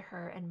happen to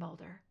her and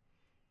Mulder.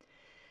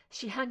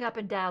 She hung up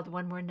and dialed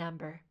one more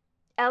number.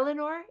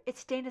 Eleanor,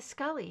 it's Dana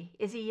Scully.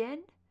 Is he in?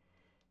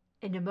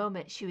 In a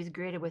moment, she was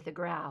greeted with a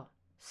growl.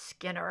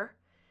 Skinner.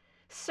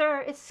 Sir,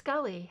 it's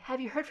Scully.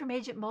 Have you heard from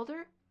Agent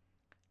Mulder?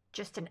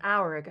 Just an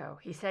hour ago.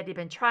 He said he'd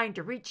been trying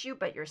to reach you,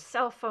 but your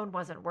cell phone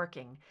wasn't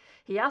working.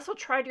 He also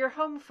tried your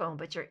home phone,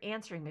 but your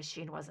answering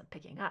machine wasn't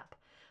picking up.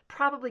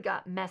 Probably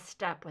got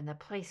messed up when the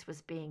place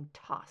was being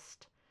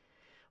tossed.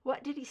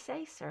 What did he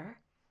say, sir?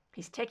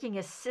 He's taking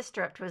his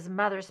sister up to his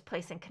mother's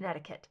place in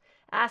Connecticut.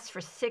 Asked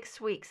for 6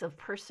 weeks of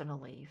personal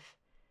leave.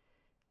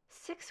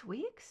 6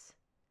 weeks?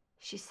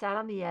 She sat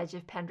on the edge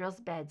of Pendrell's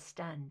bed,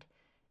 stunned.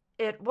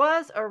 It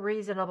was a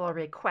reasonable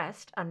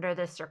request under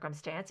this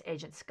circumstance,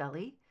 Agent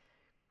Scully.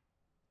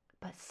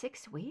 But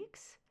 6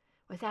 weeks?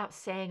 Without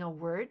saying a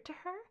word to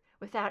her?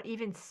 Without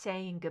even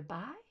saying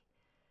goodbye?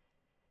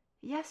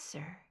 Yes,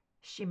 sir,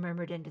 she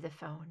murmured into the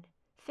phone.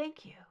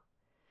 Thank you.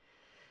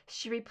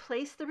 She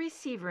replaced the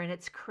receiver in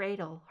its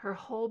cradle, her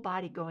whole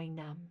body going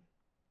numb.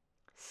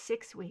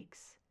 6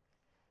 weeks.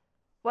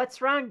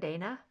 What's wrong,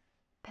 Dana?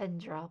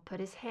 Pendrell put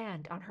his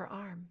hand on her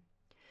arm.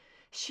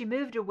 She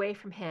moved away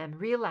from him,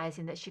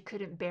 realizing that she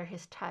couldn't bear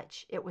his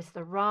touch. It was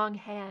the wrong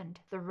hand,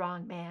 the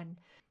wrong man.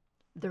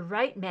 The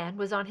right man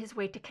was on his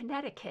way to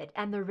Connecticut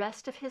and the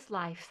rest of his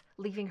life,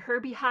 leaving her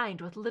behind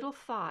with little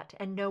thought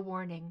and no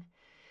warning.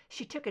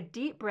 She took a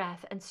deep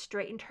breath and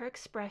straightened her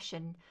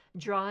expression,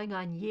 drawing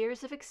on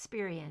years of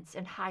experience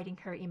in hiding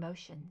her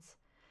emotions.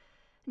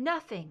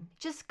 Nothing,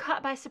 just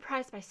caught by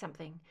surprise by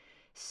something.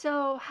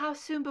 So, how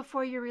soon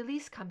before your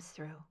release comes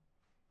through?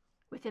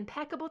 With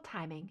impeccable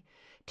timing,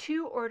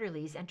 2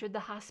 orderlies entered the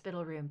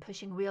hospital room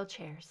pushing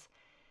wheelchairs.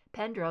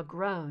 Pendrell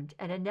groaned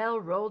and Annelle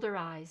rolled her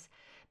eyes,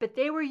 but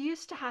they were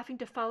used to having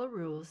to follow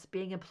rules,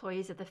 being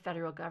employees of the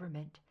federal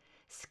government.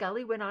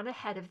 Scully went on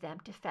ahead of them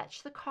to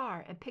fetch the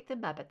car and pick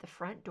them up at the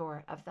front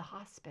door of the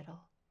hospital.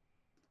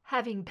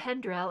 Having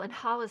Pendrell and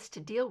Hollis to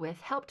deal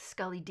with helped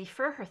Scully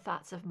defer her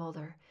thoughts of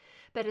Mulder,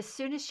 but as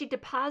soon as she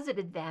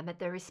deposited them at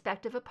their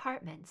respective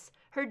apartments,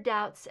 her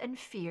doubts and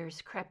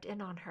fears crept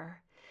in on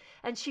her,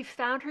 and she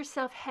found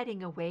herself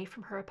heading away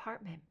from her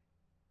apartment.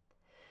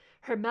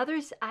 Her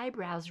mother's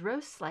eyebrows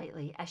rose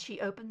slightly as she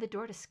opened the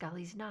door to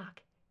Scully's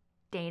knock.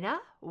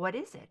 "Dana, what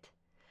is it?"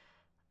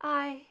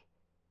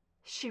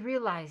 She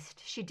realized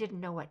she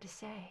didn't know what to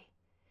say.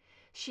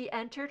 She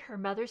entered her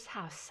mother's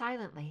house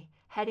silently,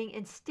 heading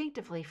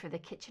instinctively for the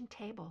kitchen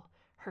table,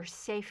 her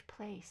safe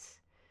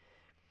place.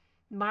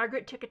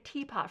 Margaret took a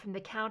teapot from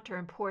the counter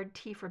and poured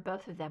tea for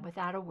both of them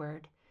without a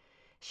word.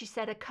 She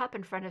set a cup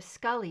in front of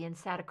Scully and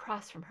sat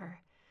across from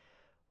her.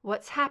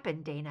 "What's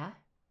happened, Dana?"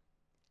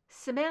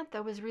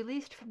 "Samantha was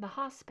released from the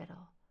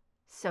hospital."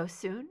 "So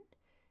soon?"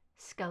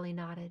 Scully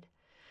nodded.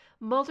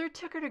 "Mulder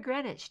took her to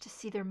Greenwich to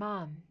see their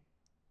mom."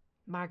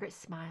 Margaret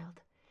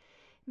smiled.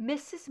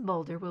 "Mrs.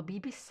 Mulder will be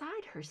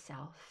beside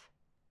herself."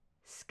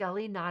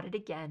 Scully nodded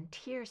again,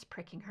 tears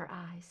pricking her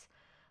eyes.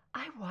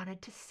 "I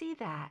wanted to see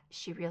that,"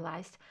 she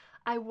realized.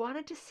 "I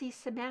wanted to see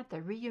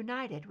Samantha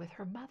reunited with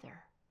her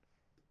mother."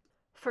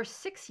 For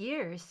 6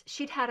 years,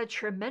 she'd had a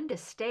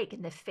tremendous stake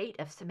in the fate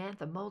of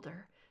Samantha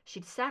Mulder.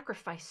 She'd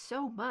sacrificed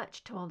so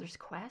much to Mulder's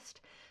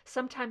quest,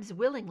 sometimes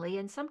willingly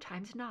and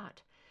sometimes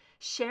not.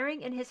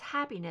 Sharing in his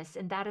happiness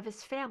and that of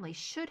his family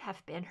should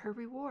have been her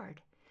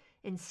reward.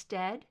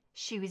 Instead,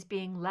 she was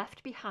being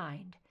left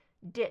behind,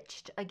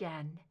 ditched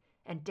again.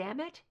 And damn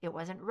it, it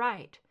wasn't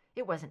right.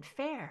 It wasn't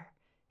fair.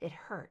 It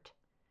hurt.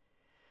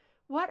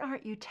 "What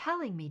aren't you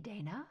telling me,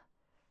 Dana?"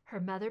 Her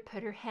mother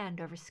put her hand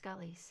over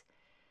Scully's.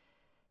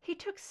 "He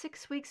took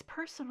 6 weeks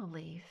personal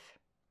leave."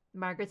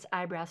 Margaret's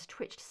eyebrows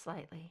twitched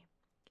slightly.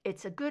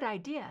 "It's a good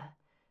idea."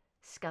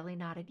 Scully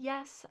nodded.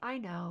 "Yes, I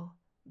know.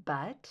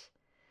 But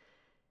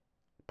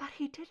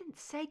he didn't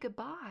say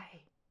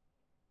goodbye."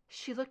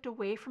 She looked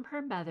away from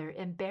her mother,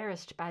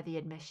 embarrassed by the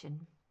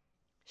admission.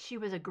 She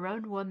was a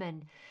grown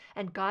woman,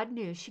 and God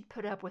knew she'd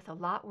put up with a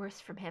lot worse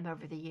from him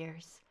over the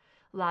years.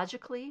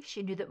 Logically,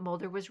 she knew that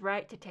Mulder was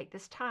right to take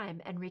this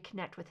time and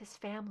reconnect with his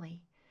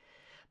family.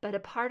 But a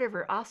part of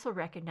her also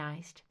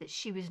recognized that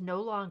she was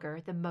no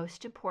longer the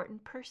most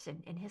important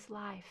person in his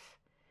life.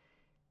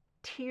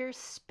 Tears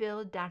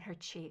spilled down her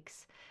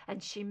cheeks,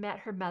 and she met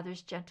her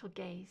mother's gentle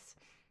gaze.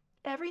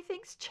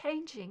 "Everything's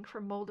changing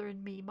for Mulder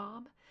and me,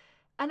 Mom,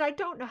 and I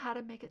don't know how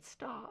to make it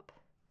stop."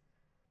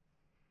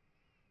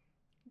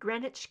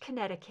 Greenwich,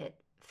 Connecticut,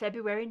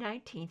 February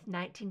 19,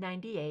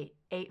 1998,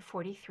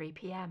 8:43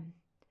 p.m.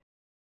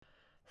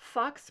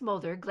 Fox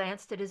Mulder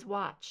glanced at his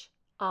watch.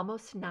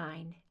 Almost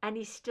 9, and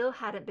he still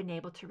hadn't been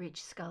able to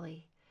reach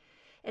Scully.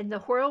 In the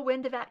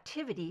whirlwind of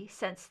activity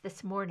since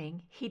this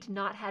morning, he'd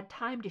not had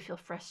time to feel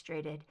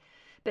frustrated,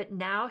 but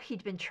now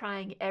he'd been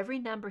trying every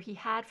number he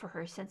had for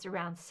her since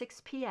around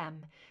 6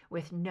 p.m.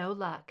 with no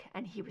luck,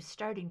 and he was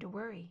starting to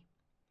worry.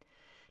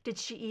 Did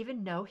she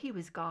even know he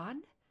was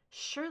gone?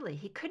 Surely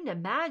he couldn't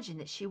imagine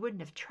that she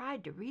wouldn't have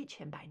tried to reach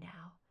him by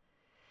now.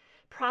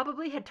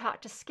 Probably had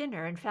talked to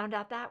Skinner and found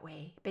out that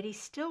way, but he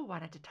still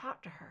wanted to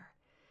talk to her.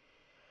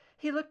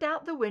 He looked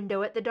out the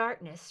window at the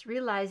darkness,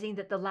 realizing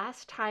that the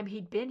last time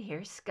he'd been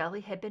here,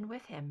 Scully had been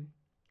with him.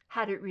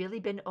 Had it really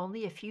been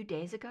only a few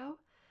days ago?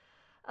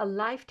 A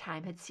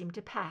lifetime had seemed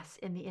to pass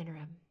in the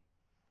interim.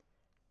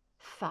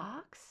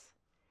 "Fox?"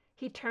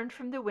 He turned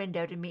from the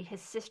window to meet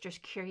his sister's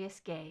curious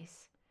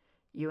gaze.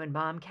 "You and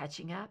Mom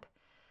catching up?"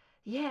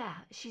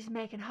 "Yeah, she's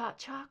making hot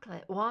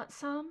chocolate. Want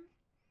some?"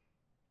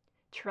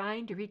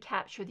 Trying to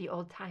recapture the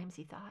old times,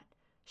 he thought.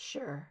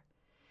 "Sure."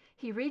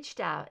 He reached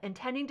out,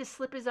 intending to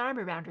slip his arm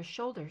around her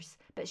shoulders,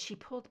 but she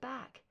pulled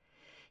back.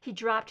 He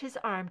dropped his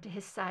arm to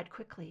his side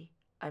quickly.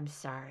 "I'm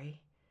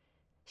sorry."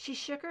 She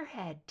shook her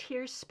head,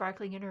 tears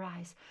sparkling in her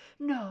eyes.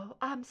 "No,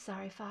 I'm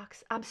sorry,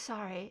 Fox. I'm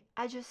sorry.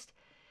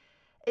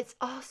 It's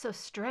all so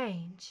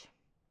strange."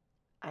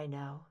 "I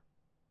know."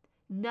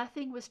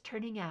 Nothing was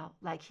turning out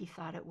like he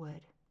thought it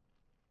would.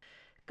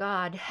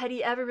 God, had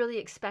he ever really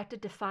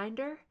expected to find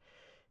her?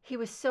 He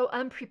was so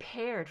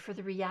unprepared for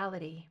the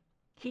reality.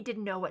 He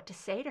didn't know what to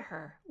say to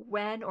her,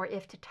 when or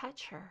if to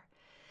touch her.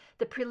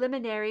 The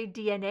preliminary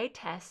DNA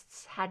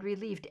tests had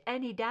relieved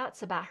any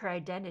doubts about her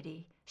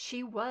identity.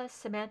 She was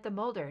Samantha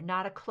Mulder,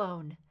 not a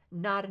clone,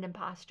 not an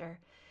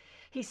imposter.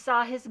 He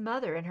saw his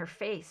mother in her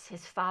face,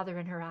 his father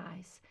in her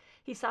eyes.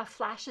 He saw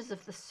flashes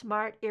of the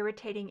smart,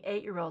 irritating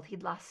 8-year-old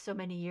he'd lost so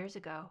many years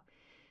ago.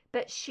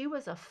 But she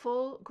was a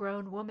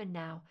full-grown woman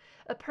now,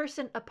 a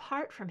person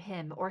apart from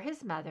him or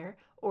his mother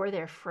or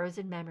their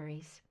frozen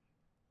memories.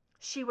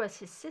 She was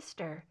his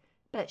sister,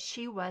 but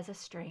she was a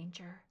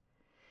stranger.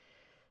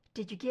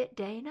 "Did you get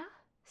Dana?"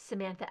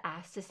 Samantha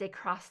asked as they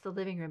crossed the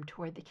living room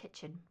toward the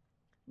kitchen.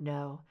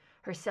 "No,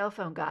 her cell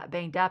phone got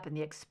banged up in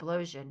the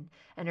explosion,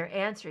 and her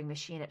answering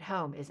machine at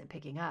home isn't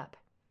picking up."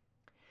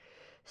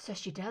 "So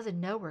she doesn't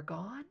know we're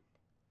gone?"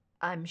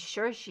 "I'm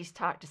sure she's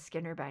talked to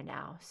Skinner by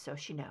now, so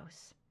she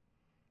knows."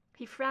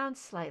 He frowned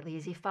slightly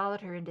as he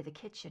followed her into the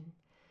kitchen.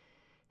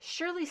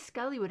 Surely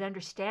Scully would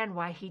understand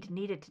why he'd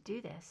needed to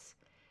do this.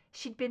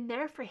 She'd been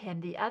there for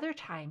him the other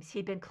times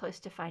he'd been close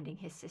to finding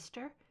his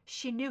sister.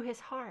 She knew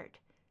his heart.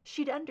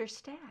 She'd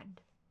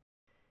understand.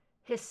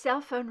 His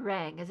cell phone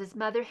rang as his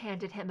mother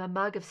handed him a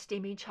mug of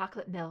steaming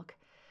chocolate milk.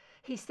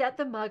 He set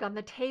the mug on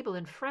the table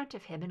in front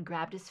of him and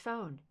grabbed his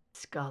phone.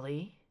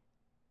 "Scully?"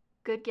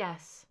 "Good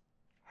guess."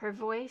 Her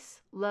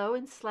voice, low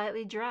and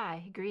slightly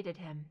dry, greeted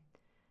him.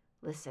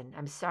 "Listen,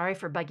 I'm sorry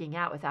for bugging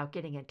out without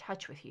getting in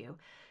touch with you."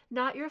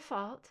 "Not your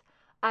fault.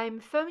 I'm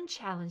phone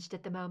challenged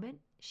at the moment,"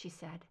 she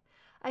said.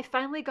 "I've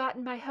finally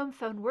gotten my home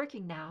phone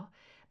working now,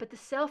 but the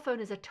cell phone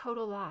is a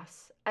total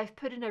loss. I've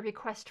put in a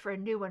request for a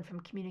new one from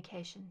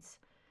communications."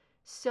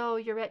 "So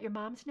you're at your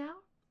mom's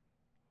now?"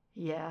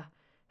 "Yeah,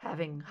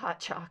 having hot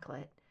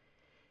chocolate."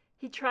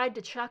 He tried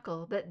to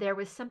chuckle, but there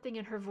was something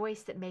in her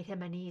voice that made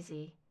him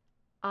uneasy.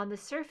 On the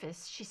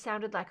surface, she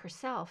sounded like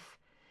herself,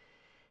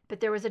 but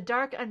there was a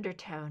dark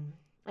undertone,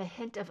 a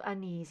hint of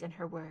unease in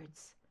her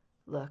words.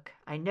 "Look,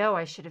 I know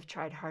I should have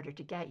tried harder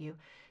to get you."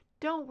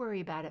 "Don't worry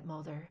about it,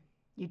 Mulder.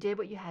 You did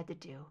what you had to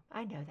do.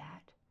 I know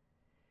that."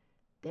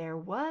 There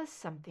was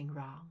something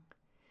wrong.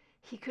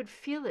 He could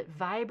feel it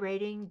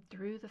vibrating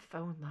through the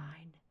phone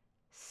line.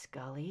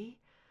 "Scully,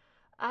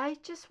 I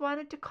just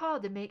wanted to call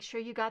to make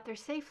sure you got there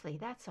safely,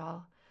 that's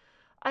all.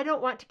 I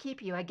don't want to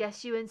keep you. I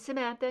guess you and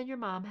Samantha and your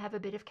mom have a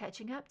bit of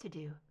catching up to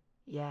do."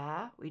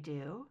 "Yeah, we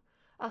do."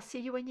 "I'll see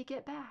you when you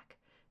get back."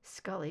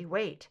 "Scully,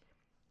 wait."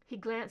 He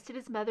glanced at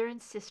his mother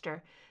and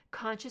sister,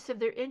 conscious of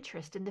their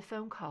interest in the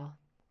phone call.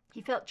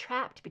 He felt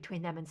trapped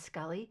between them and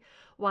Scully,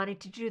 wanting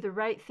to do the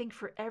right thing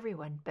for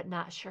everyone, but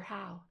not sure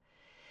how.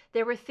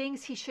 There were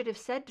things he should have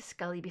said to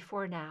Scully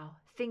before now,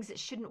 things that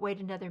shouldn't wait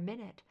another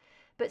minute,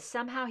 but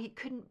somehow he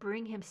couldn't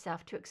bring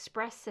himself to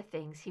express the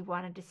things he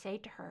wanted to say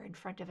to her in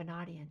front of an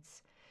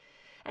audience.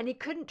 And he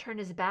couldn't turn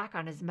his back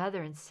on his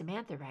mother and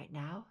Samantha right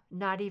now,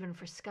 not even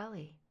for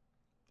Scully.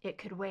 It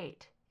could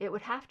wait. It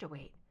would have to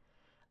wait.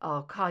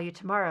 "I'll call you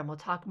tomorrow and we'll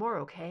talk more,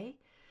 okay?"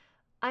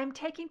 "I'm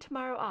taking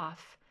tomorrow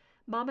off.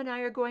 Mom and I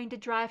are going to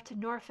drive to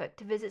Norfolk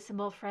to visit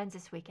some old friends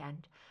this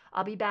weekend.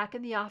 I'll be back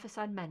in the office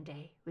on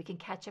Monday. We can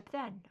catch up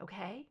then,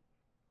 okay?"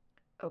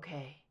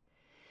 "Okay."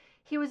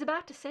 He was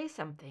about to say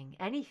something,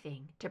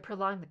 anything, to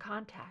prolong the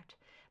contact,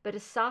 but a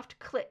soft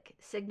click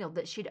signaled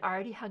that she'd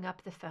already hung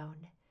up the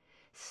phone.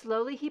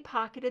 Slowly he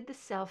pocketed the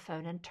cell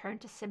phone and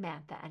turned to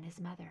Samantha and his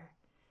mother.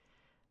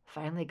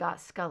 "Finally got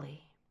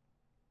Scully."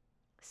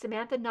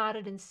 Samantha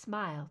nodded and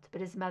smiled,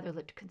 but his mother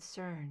looked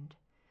concerned.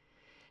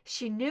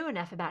 She knew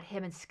enough about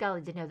him and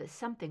Scully to know that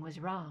something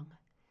was wrong,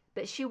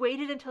 but she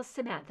waited until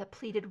Samantha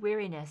pleaded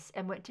weariness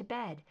and went to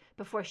bed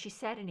before she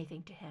said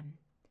anything to him.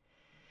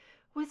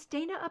 "Was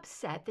Dana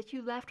upset that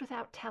you left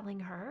without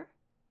telling her?"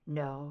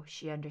 "No,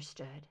 she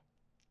understood."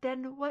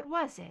 "Then what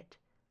was it?"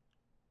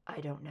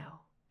 "I don't know."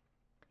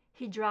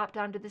 He dropped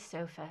onto the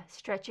sofa,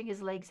 stretching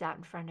his legs out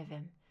in front of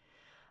him.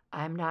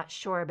 "I'm not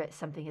sure, but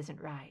something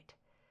isn't right."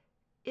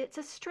 "It's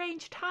a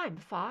strange time,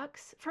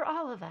 Fox, for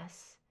all of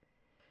us."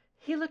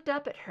 He looked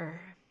up at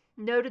her,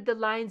 noted the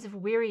lines of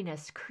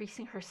weariness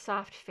creasing her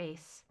soft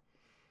face.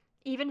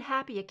 Even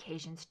happy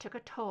occasions took a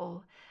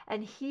toll,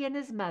 and he and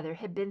his mother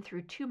had been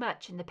through too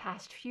much in the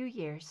past few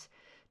years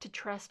to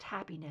trust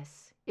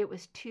happiness. It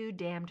was too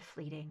damned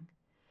fleeting.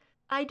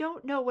 "I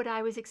don't know what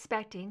I was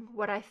expecting,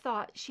 what I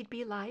thought she'd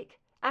be like.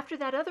 After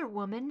that other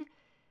woman—"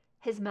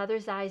 His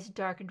mother's eyes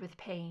darkened with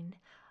pain.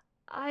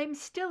 "I'm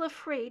still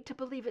afraid to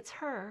believe it's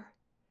her."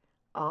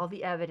 "All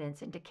the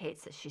evidence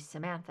indicates that she's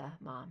Samantha,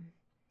 Mom.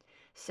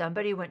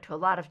 Somebody went to a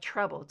lot of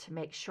trouble to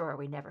make sure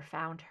we never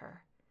found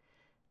her."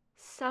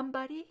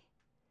 "Somebody?"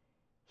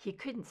 He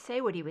couldn't say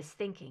what he was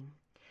thinking.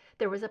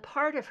 There was a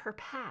part of her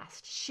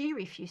past she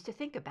refused to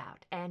think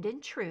about, and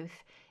in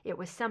truth, it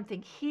was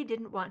something he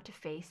didn't want to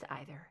face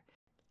either.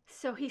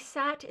 So he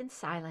sat in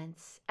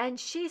silence, and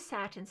she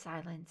sat in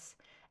silence,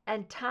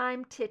 and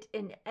time ticked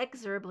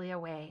inexorably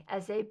away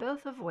as they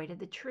both avoided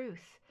the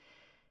truth.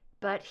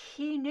 But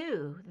he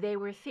knew they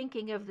were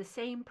thinking of the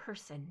same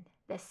person,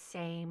 the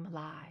same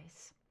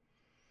lies.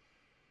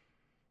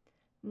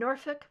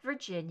 Norfolk,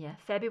 Virginia,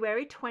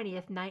 February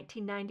 20th,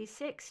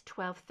 1996,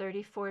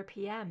 12:34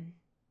 p.m.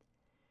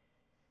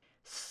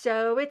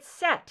 "So it's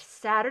set,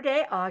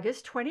 Saturday,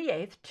 August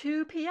 28th,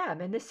 2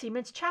 p.m. in the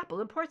Siemens Chapel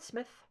in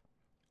Portsmouth."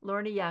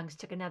 Lorna Youngs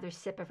took another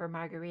sip of her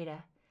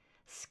margarita.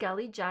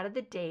 Scully jotted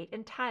the date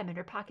and time in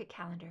her pocket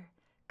calendar.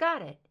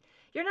 "Got it.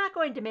 You're not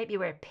going to make me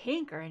wear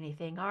pink or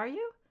anything, are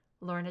you?"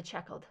 Lorna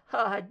chuckled.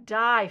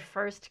 "Die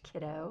first,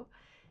 kiddo."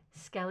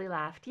 Skelly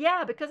laughed.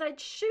 Yeah, because I'd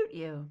shoot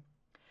you.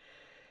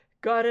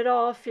 Got it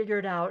all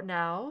figured out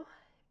now?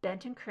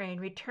 Benton Crane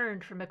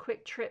returned from a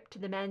quick trip to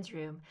the men's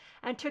room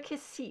and took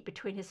his seat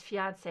between his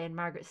fiancée and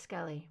Margaret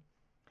Skelly.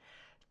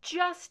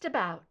 Just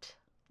about.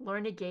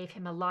 Lorna gave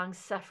him a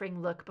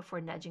long-suffering look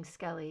before nudging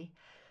Skelly.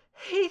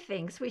 He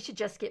thinks we should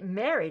just get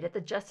married at the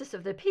Justice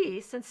of the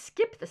Peace and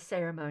skip the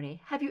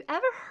ceremony. Have you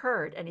ever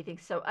heard anything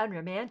so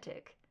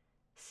unromantic?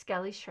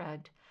 Skelly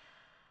shrugged.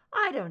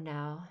 I don't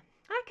know.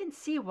 I can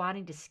see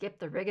wanting to skip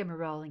the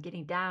rigmarole and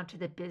getting down to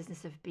the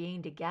business of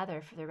being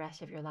together for the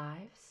rest of your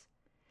lives.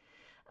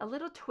 A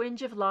little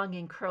twinge of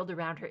longing curled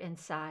around her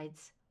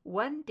insides.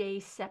 1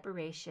 day's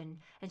separation,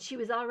 and she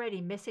was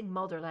already missing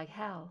Mulder like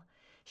hell.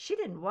 She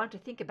didn't want to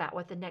think about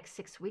what the next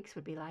 6 weeks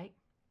would be like.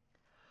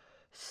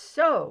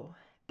 So,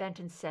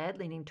 Benton said,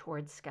 leaning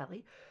towards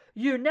Skelly,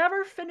 you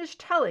never finished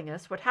telling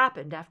us what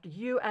happened after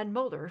you and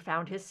Mulder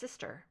found his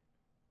sister.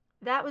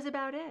 That was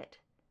about it.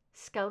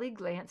 Skelly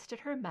glanced at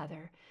her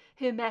mother,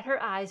 who met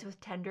her eyes with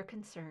tender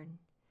concern.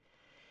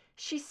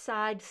 She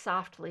sighed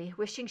softly,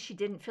 wishing she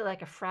didn't feel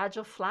like a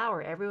fragile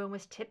flower everyone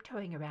was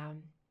tiptoeing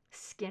around.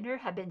 Skinner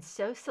had been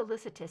so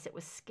solicitous it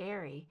was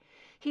scary.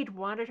 He'd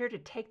wanted her to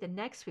take the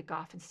next week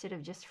off instead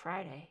of just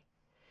Friday.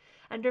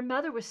 And her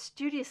mother was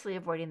studiously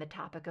avoiding the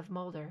topic of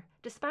Mulder,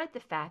 despite the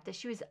fact that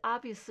she was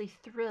obviously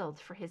thrilled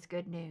for his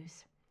good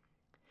news.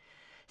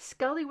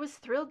 Scully was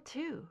thrilled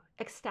too,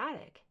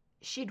 ecstatic.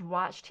 She'd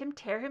watched him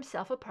tear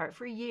himself apart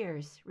for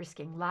years,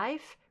 risking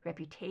life,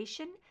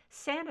 reputation,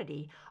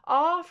 sanity,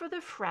 all for the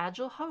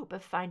fragile hope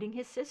of finding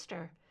his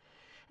sister.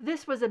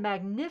 This was a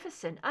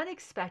magnificent,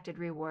 unexpected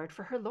reward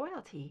for her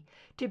loyalty,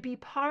 to be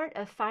part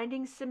of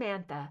finding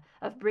Samantha,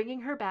 of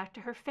bringing her back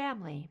to her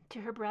family,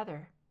 to her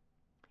brother.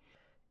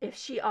 If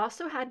she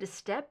also had to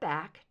step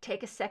back,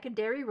 take a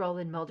secondary role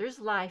in Mulder's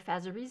life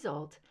as a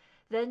result,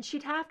 then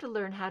she'd have to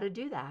learn how to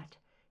do that.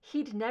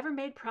 He'd never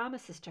made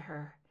promises to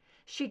her.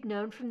 She'd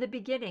known from the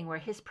beginning where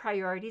his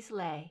priorities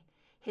lay.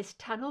 His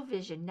tunnel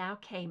vision now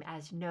came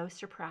as no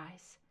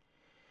surprise.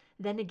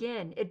 Then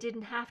again, it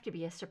didn't have to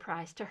be a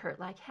surprise to hurt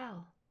like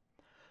hell.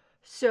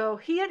 So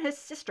he and his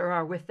sister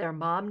are with their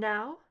mom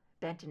now?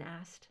 Benton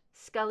asked.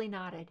 Scully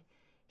nodded.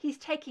 He's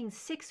taking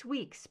 6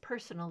 weeks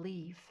personal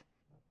leave.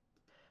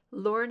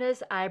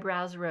 Lorna's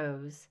eyebrows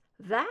rose.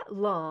 That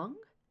long?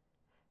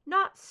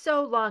 Not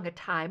so long a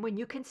time when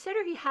you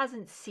consider he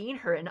hasn't seen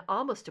her in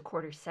almost a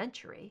quarter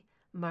century,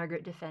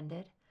 Margaret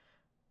defended.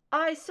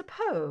 I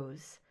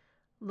suppose.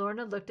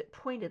 Lorna looked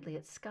pointedly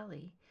at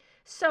Scully.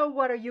 So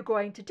what are you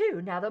going to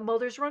do now that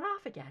Mulder's run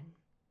off again?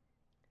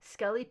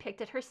 Scully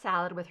picked at her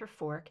salad with her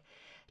fork,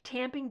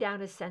 tamping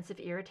down a sense of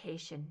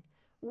irritation.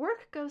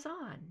 Work goes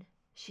on.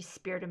 She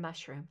speared a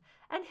mushroom.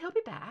 And he'll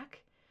be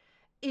back.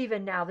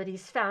 Even now that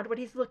he's found what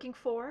he's looking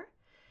for?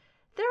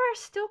 There are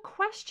still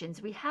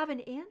questions we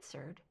haven't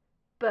answered.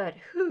 But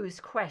whose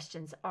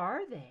questions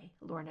are they?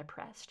 Lorna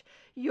pressed.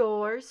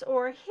 Yours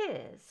or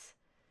his?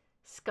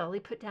 Scully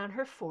put down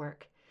her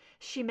fork.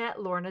 She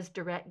met Lorna's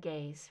direct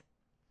gaze.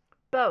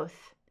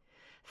 Both.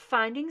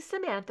 Finding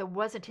Samantha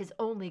wasn't his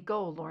only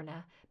goal,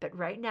 Lorna, but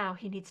right now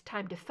he needs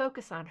time to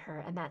focus on her,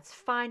 and that's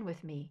fine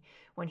with me.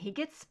 When he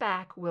gets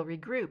back, we'll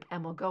regroup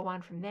and we'll go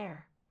on from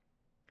there.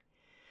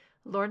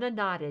 Lorna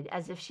nodded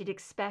as if she'd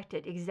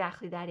expected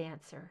exactly that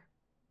answer.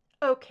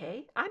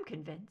 Okay, I'm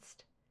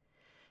convinced.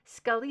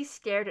 Scully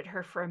stared at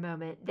her for a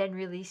moment, then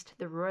released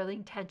the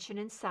roiling tension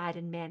inside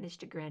and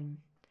managed a grin.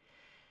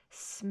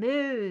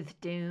 Smooth,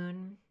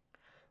 Dune.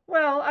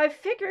 Well, I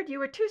figured you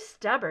were too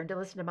stubborn to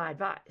listen to my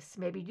advice.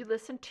 Maybe you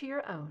listen to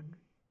your own.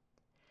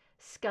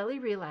 Scully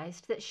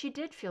realized that she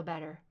did feel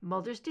better.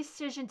 Mulder's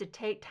decision to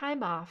take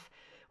time off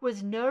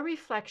was no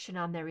reflection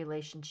on their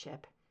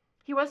relationship.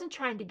 He wasn't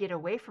trying to get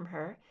away from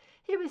her.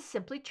 He was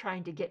simply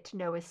trying to get to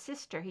know a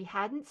sister he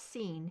hadn't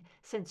seen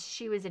since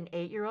she was an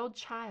 8-year-old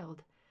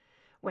child.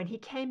 When he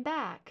came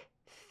back,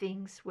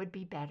 things would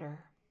be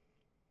better.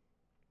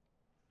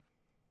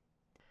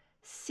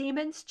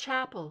 Seaman's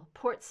Chapel,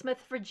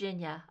 Portsmouth,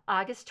 Virginia,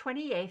 August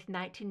 28,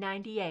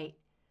 1998,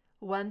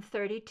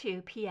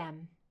 1:32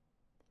 p.m.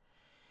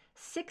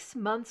 6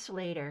 months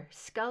later,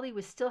 Scully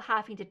was still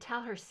having to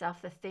tell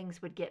herself that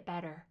things would get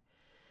better.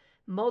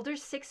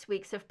 Mulder's 6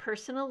 weeks of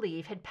personal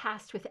leave had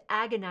passed with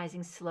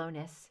agonizing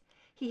slowness.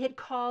 He had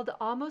called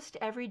almost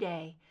every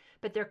day,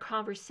 but their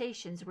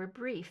conversations were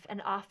brief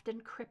and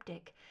often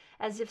cryptic,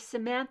 as if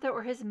Samantha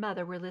or his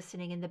mother were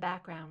listening in the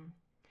background.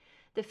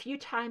 The few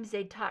times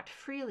they'd talked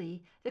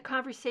freely, the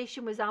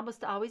conversation was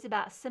almost always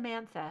about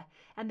Samantha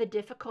and the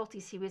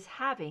difficulties he was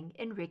having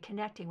in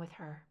reconnecting with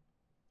her.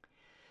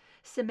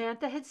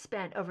 Samantha had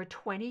spent over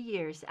 20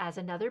 years as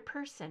another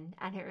person,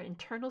 and her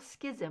internal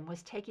schism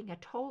was taking a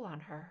toll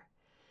on her.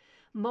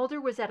 Mulder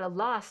was at a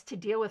loss to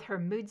deal with her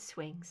mood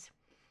swings.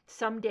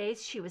 Some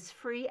days she was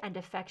free and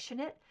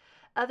affectionate,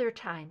 other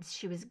times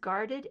she was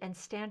guarded and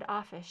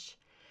standoffish.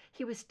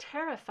 He was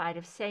terrified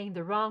of saying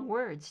the wrong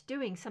words,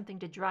 doing something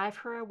to drive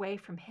her away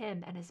from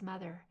him and his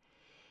mother.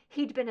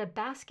 He'd been a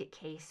basket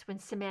case when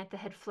Samantha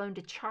had flown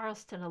to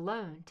Charleston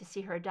alone to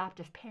see her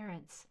adoptive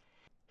parents.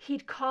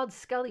 He'd called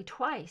Scully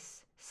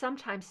twice,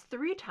 sometimes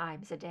 3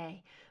 times a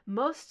day,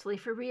 mostly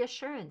for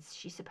reassurance,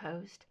 she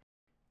supposed.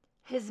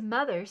 His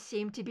mother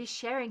seemed to be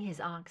sharing his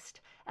angst,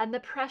 and the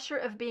pressure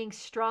of being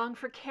strong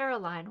for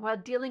Caroline while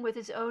dealing with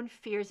his own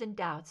fears and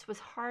doubts was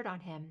hard on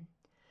him.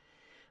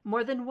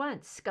 More than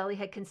once, Scully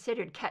had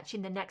considered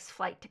catching the next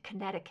flight to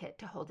Connecticut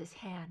to hold his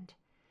hand,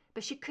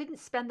 but she couldn't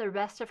spend the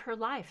rest of her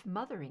life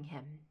mothering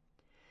him.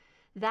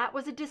 That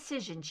was a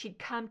decision she'd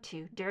come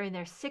to during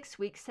their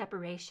 6-week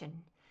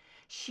separation.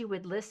 She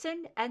would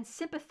listen and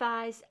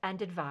sympathize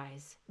and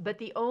advise, but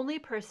the only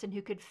person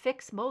who could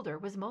fix Mulder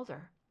was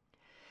Mulder.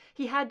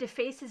 He had to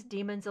face his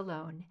demons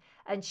alone,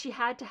 and she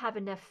had to have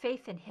enough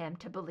faith in him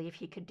to believe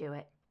he could do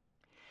it.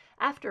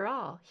 After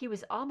all, he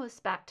was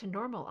almost back to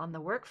normal on the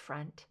work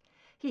front.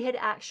 He had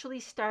actually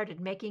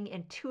started making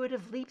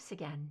intuitive leaps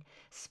again,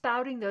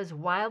 spouting those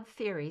wild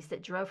theories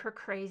that drove her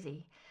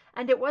crazy,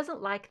 and it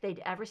wasn't like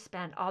they'd ever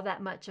spent all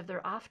that much of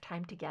their off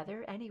time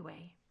together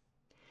anyway.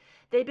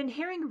 They'd been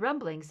hearing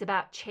rumblings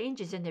about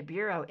changes in the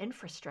Bureau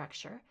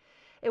infrastructure.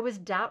 It was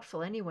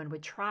doubtful anyone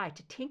would try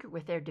to tinker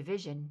with their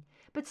division,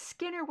 but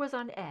Skinner was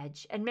on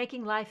edge and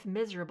making life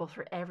miserable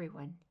for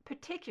everyone,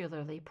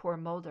 particularly poor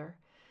Mulder.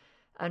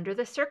 Under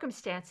the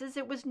circumstances,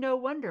 it was no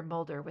wonder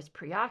Mulder was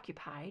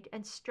preoccupied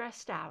and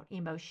stressed out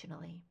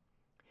emotionally.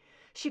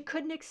 She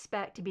couldn't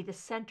expect to be the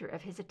center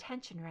of his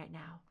attention right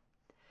now.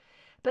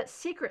 But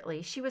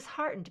secretly, she was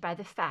heartened by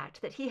the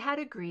fact that he had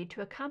agreed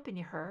to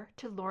accompany her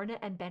to Lorna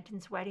and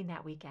Benton's wedding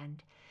that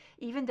weekend,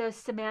 even though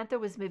Samantha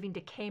was moving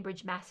to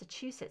Cambridge,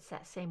 Massachusetts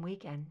that same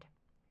weekend.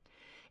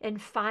 In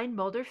fine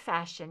Mulder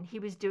fashion, he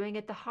was doing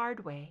it the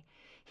hard way.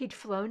 He'd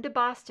flown to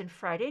Boston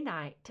Friday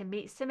night to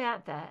meet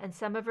Samantha and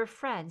some of her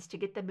friends to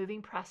get the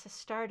moving process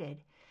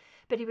started,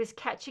 but he was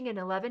catching an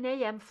 11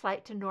 a.m.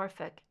 flight to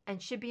Norfolk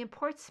and should be in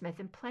Portsmouth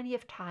in plenty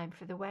of time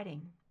for the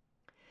wedding.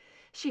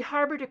 She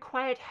harbored a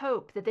quiet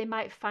hope that they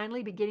might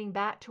finally be getting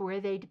back to where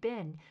they'd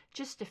been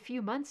just a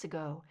few months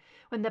ago,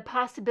 when the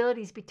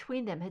possibilities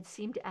between them had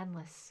seemed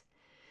endless.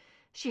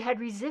 She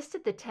had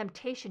resisted the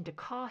temptation to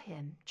call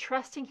him,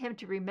 trusting him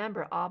to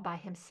remember all by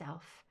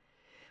himself.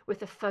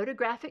 With a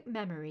photographic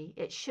memory,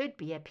 it should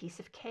be a piece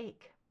of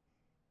cake.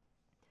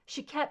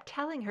 She kept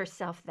telling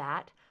herself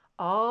that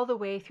all the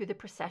way through the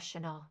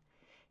processional.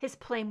 His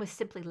plane was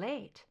simply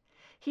late.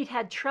 He'd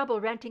had trouble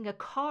renting a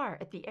car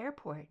at the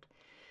airport.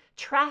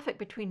 Traffic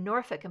between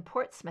Norfolk and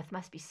Portsmouth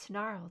must be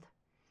snarled.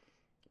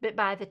 But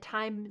by the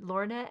time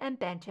Lorna and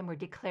Benton were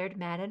declared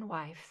man and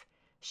wife,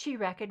 she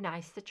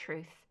recognized the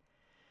truth.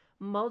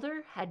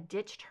 Mulder had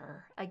ditched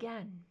her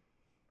again.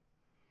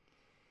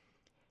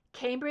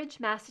 Cambridge,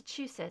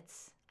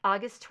 Massachusetts,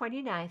 August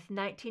 29,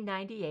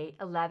 1998,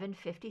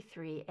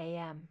 11:53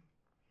 a.m.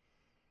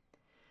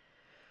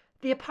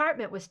 The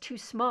apartment was too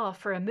small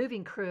for a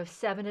moving crew of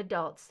 7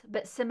 adults,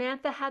 but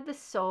Samantha had the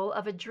soul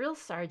of a drill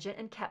sergeant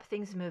and kept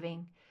things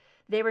moving.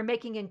 They were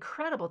making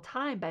incredible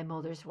time by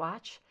Mulder's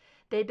watch.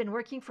 They'd been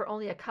working for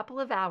only a couple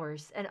of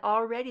hours, and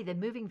already the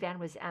moving van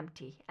was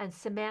empty, and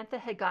Samantha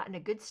had gotten a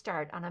good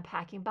start on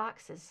unpacking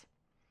boxes.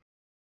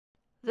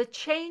 The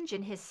change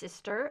in his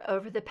sister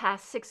over the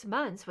past 6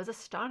 months was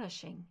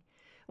astonishing.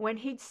 When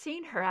he'd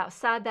seen her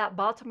outside that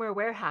Baltimore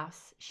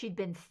warehouse, she'd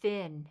been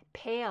thin,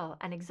 pale,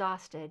 and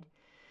exhausted.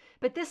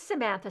 But this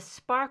Samantha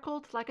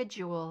sparkled like a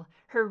jewel,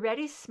 her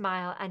ready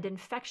smile and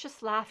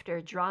infectious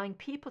laughter drawing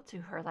people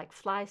to her like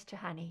flies to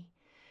honey.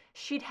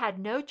 She'd had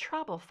no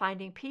trouble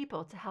finding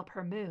people to help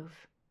her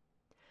move.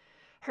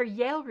 Her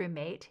Yale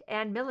roommate,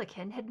 Ann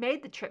Milliken, had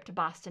made the trip to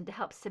Boston to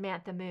help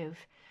Samantha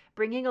move,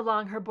 bringing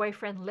along her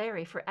boyfriend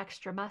Larry for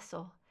extra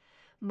muscle.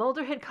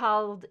 Mulder had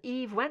called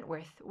Eve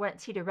Wentworth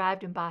once he'd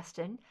arrived in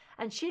Boston,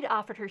 and she'd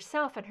offered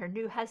herself and her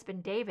new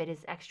husband David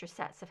as extra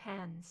sets of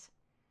hands.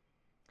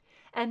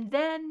 And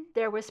then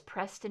there was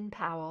Preston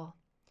Powell.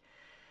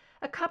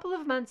 A couple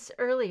of months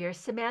earlier,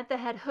 Samantha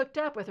had hooked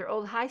up with her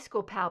old high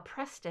school pal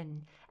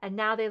Preston, and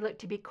now they looked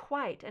to be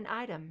quite an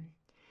item.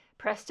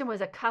 Preston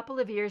was a couple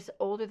of years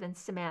older than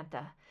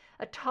Samantha,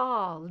 a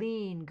tall,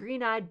 lean,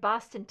 green-eyed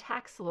Boston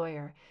tax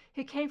lawyer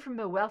who came from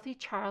a wealthy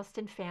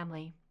Charleston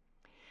family.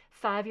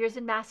 5 years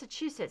in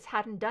Massachusetts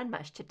hadn't done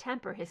much to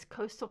temper his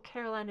coastal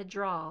Carolina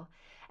drawl,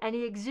 and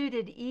he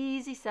exuded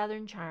easy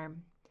Southern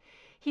charm.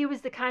 He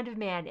was the kind of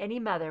man any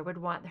mother would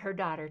want her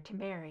daughter to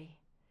marry.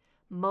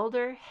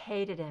 Mulder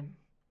hated him.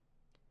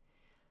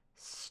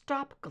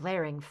 "Stop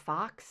glaring,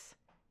 Fox."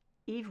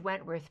 Eve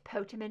Wentworth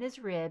poked him in his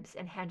ribs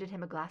and handed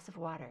him a glass of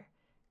water.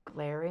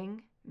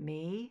 "Glaring?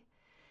 Me?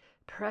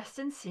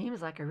 Preston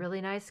seems like a really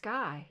nice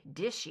guy.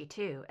 Dishy,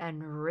 too,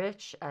 and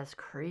rich as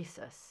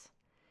Croesus."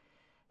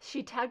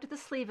 She tugged the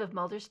sleeve of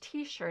Mulder's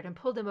T-shirt and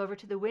pulled him over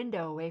to the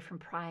window away from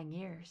prying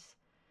ears.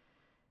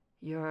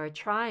 "You're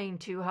trying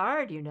too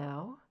hard, you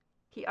know."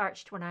 He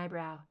arched one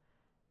eyebrow.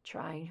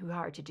 "Trying too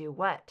hard to do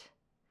what?"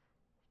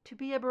 "To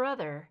be a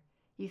brother.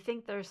 You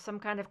think there's some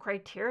kind of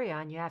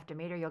criterion you have to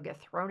meet or you'll get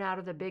thrown out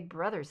of the Big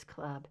Brothers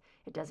Club.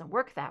 It doesn't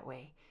work that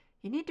way.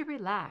 You need to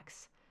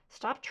relax.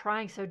 Stop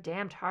trying so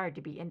damned hard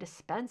to be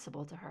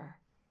indispensable to her."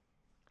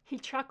 He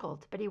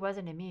chuckled, but he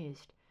wasn't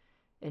amused.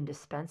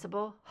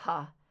 Indispensable?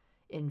 Ha!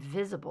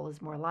 Invisible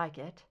is more like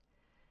it.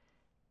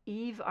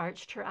 Eve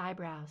arched her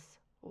eyebrows.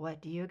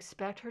 What do you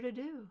expect her to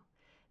do?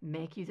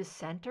 Make you the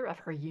center of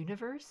her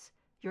universe?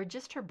 You're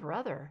just her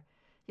brother.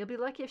 You'll be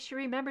lucky if she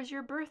remembers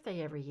your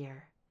birthday every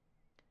year.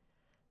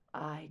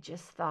 I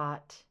just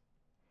thought.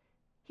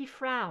 He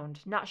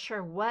frowned, not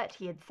sure what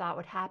he had thought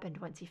would happen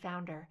once he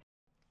found her.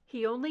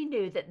 He only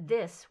knew that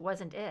this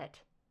wasn't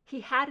it.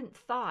 He hadn't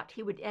thought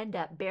he would end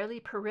up barely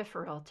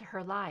peripheral to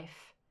her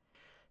life.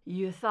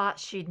 You thought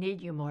she'd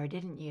need you more,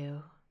 didn't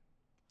you?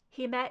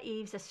 He met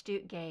Eve's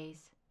astute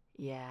gaze.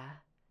 Yeah.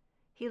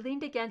 He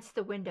leaned against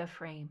the window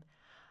frame.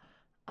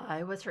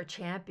 I was her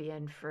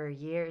champion for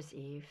years,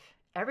 Eve.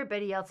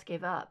 Everybody else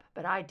gave up,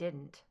 but I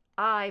didn't.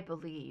 I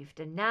believed,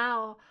 and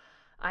now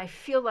I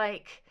feel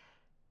like...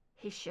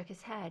 He shook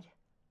his head.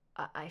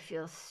 I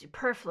feel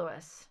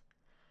superfluous.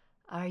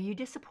 Are you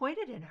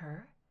disappointed in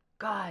her?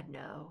 God,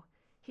 no.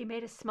 He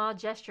made a small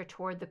gesture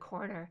toward the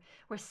corner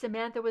where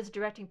Samantha was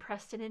directing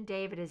Preston and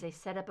David as they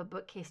set up a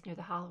bookcase near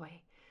the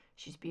hallway.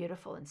 She's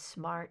beautiful and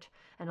smart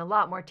and a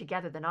lot more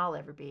together than I'll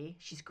ever be.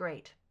 She's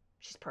great.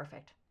 She's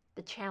perfect.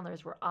 The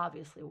Chandlers were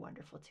obviously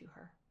wonderful to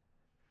her.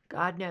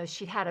 God knows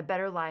she'd had a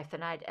better life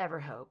than I'd ever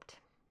hoped.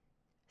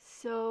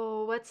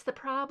 So what's the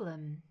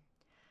problem?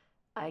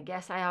 I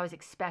guess I always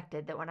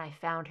expected that when I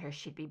found her,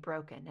 she'd be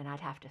broken and I'd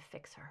have to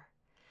fix her.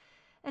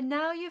 And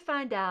now you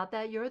find out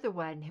that you're the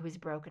one who was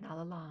broken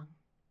all along.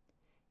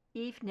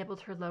 Eve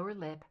nibbled her lower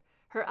lip,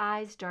 her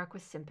eyes dark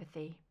with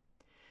sympathy.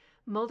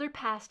 Mulder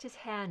passed his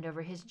hand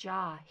over his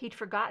jaw. He'd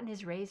forgotten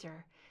his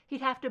razor.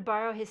 He'd have to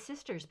borrow his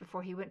sister's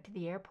before he went to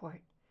the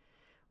airport.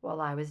 While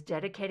I was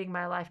dedicating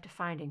my life to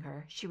finding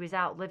her, she was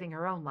out living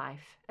her own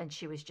life, and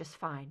she was just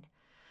fine.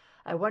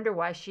 I wonder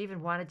why she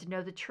even wanted to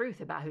know the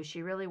truth about who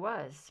she really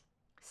was.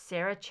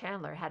 Sarah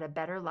Chandler had a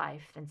better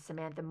life than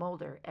Samantha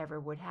Mulder ever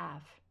would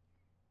have.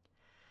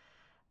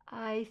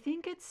 I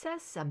think it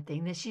says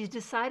something that she's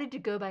decided to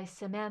go by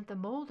Samantha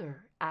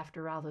Mulder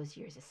after all those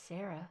years as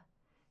Sarah.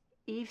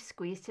 Eve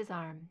squeezed his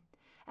arm.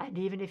 And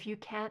even if you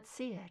can't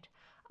see it,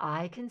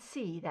 I can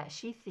see that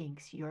she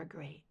thinks you're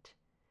great.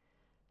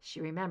 She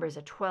remembers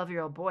a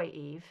 12-year-old boy,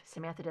 Eve.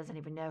 Samantha doesn't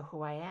even know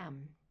who I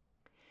am.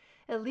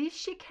 At least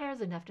she cares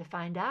enough to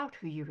find out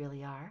who you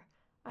really are.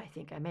 I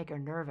think I make her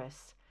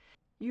nervous.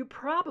 You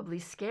probably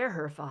scare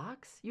her,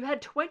 Fox. You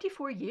had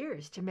 24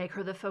 years to make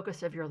her the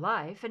focus of your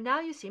life, and now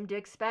you seem to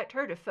expect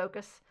her to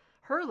focus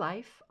her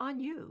life on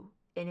you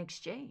in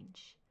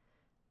exchange.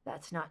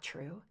 That's not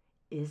true,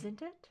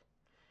 isn't it?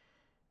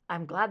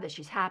 I'm glad that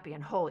she's happy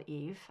and whole,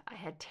 Eve. I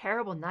had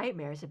terrible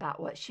nightmares about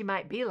what she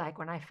might be like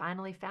when I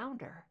finally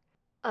found her.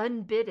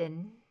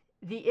 Unbidden,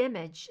 the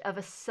image of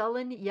a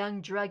sullen young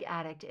drug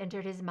addict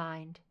entered his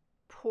mind.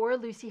 Poor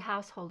Lucy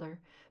Householder,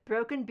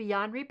 broken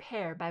beyond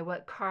repair by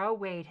what Carl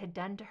Wade had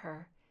done to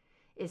her.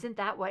 Isn't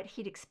that what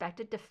he'd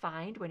expected to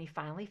find when he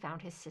finally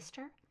found his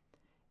sister?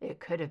 It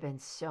could have been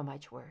so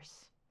much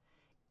worse.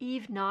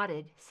 Eve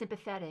nodded,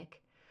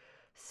 sympathetic.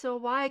 So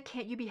why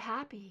can't you be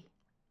happy?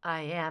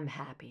 I am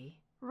happy.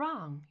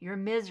 Wrong. You're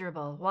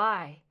miserable.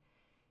 Why?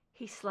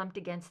 He slumped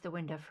against the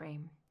window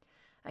frame.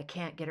 I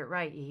can't get it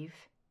right, Eve.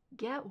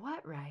 Get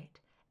what right?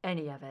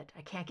 Any of it.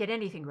 I can't get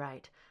anything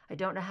right. I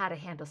don't know how to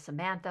handle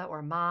Samantha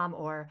or Mom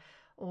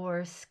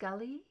or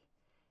Scully?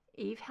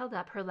 Eve held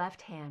up her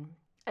left hand.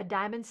 A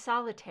diamond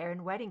solitaire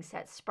and wedding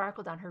set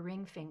sparkled on her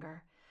ring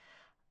finger.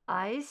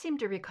 I seem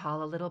to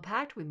recall a little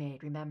pact we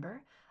made,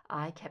 remember?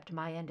 I kept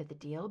my end of the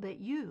deal, but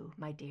you,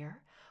 my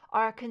dear,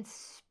 are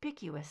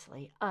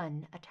conspicuously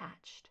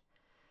unattached.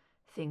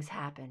 Things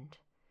happened.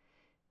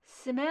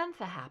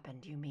 Samantha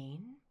happened, you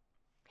mean?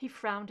 He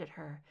frowned at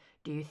her.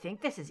 Do you think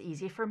this is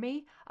easy for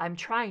me? I'm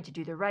trying to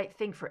do the right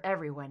thing for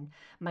everyone.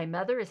 My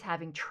mother is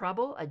having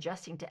trouble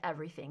adjusting to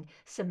everything.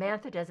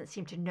 Samantha doesn't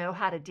seem to know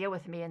how to deal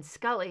with me, and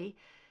Scully...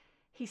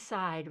 He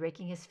sighed,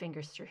 raking his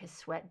fingers through his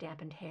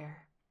sweat-dampened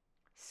hair.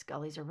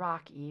 Scully's a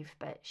rock, Eve,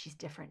 but she's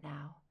different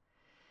now.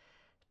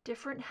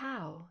 Different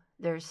how?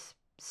 There's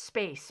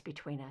space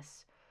between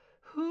us.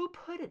 Who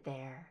put it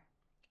there?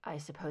 I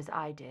suppose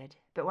I did,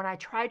 but when I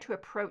try to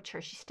approach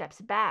her, she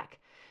steps back.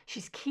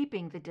 She's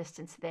keeping the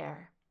distance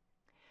there.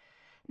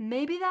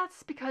 Maybe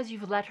that's because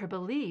you've let her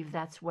believe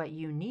that's what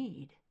you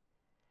need.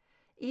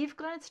 Eve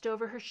glanced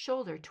over her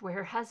shoulder to where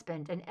her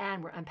husband and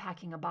Anne were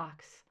unpacking a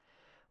box.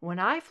 When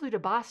I flew to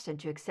Boston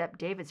to accept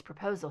David's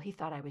proposal, he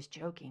thought I was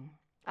joking.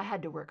 I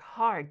had to work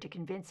hard to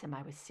convince him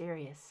I was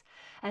serious,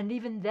 and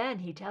even then,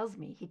 he tells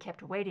me, he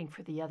kept waiting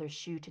for the other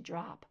shoe to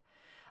drop.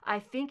 I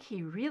think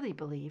he really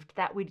believed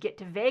that we'd get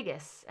to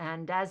Vegas,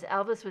 and as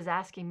Elvis was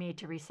asking me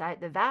to recite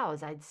the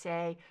vows, I'd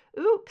say,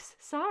 "Oops,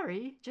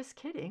 sorry, just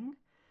kidding."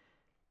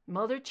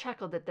 Mulder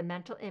chuckled at the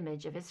mental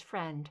image of his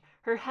friend,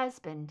 her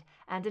husband,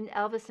 and an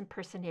Elvis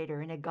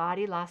impersonator in a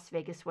gaudy Las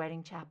Vegas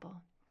wedding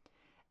chapel.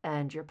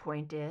 And your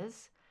point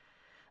is?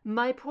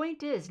 My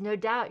point is, no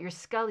doubt your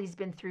Scully's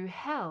been through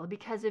hell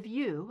because of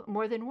you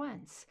more than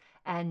once,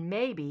 and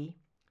maybe,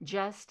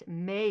 just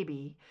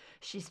maybe,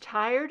 she's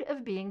tired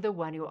of being the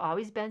one who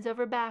always bends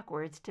over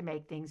backwards to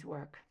make things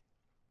work.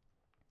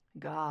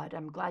 God,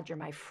 I'm glad you're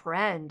my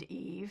friend,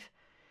 Eve,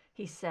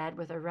 he said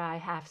with a wry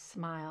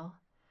half-smile.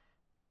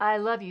 I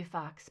love you,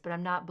 Fox, but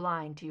I'm not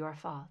blind to your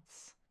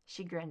faults.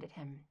 She grinned at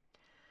him.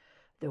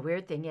 The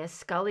weird thing is,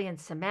 Scully and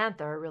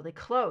Samantha are really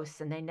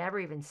close, and they never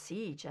even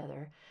see each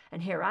other.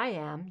 And here I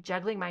am,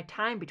 juggling my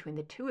time between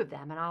the two of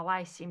them, and all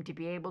I seem to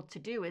be able to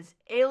do is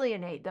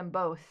alienate them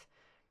both.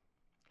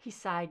 He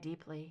sighed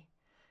deeply.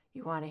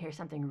 You want to hear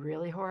something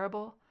really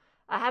horrible?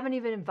 I haven't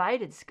even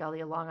invited Scully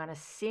along on a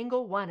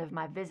single one of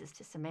my visits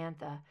to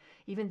Samantha,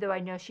 even though I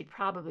know she'd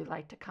probably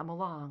like to come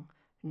along.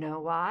 Know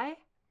why?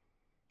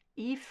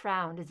 Eve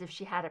frowned as if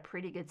she had a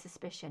pretty good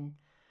suspicion.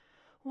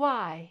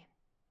 Why?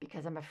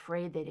 Because I'm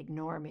afraid they'd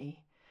ignore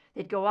me.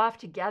 They'd go off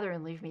together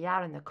and leave me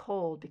out in the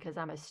cold because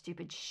I'm a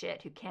stupid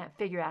shit who can't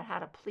figure out how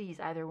to please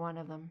either one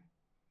of them.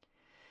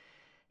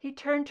 He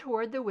turned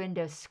toward the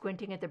window,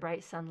 squinting at the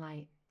bright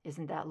sunlight.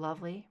 Isn't that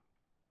lovely?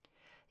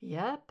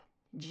 Yep,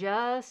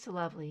 just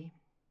lovely.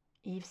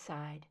 Eve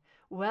sighed.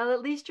 Well,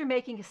 at least you're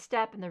making a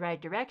step in the right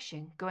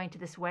direction, going to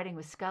this wedding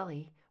with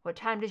Scully. What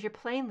time does your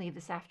plane leave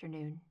this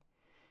afternoon?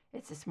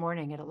 It's this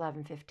morning at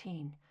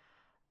 11:15.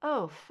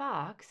 Oh,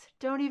 Fox,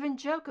 don't even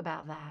joke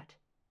about that.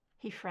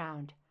 He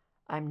frowned.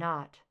 I'm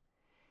not.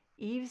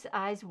 Eve's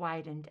eyes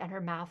widened and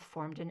her mouth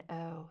formed an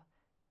O.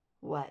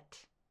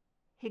 What?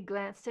 He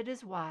glanced at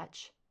his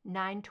watch.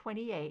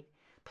 9:28.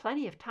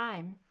 Plenty of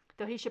time,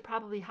 though he should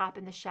probably hop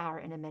in the shower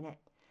in a minute.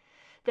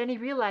 Then he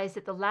realized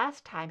that the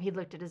last time he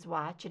looked at his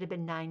watch, it had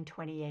been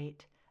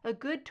 9:28. A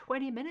good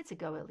 20 minutes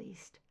ago, at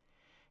least.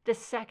 The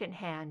second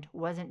hand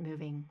wasn't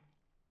moving.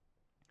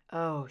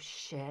 Oh,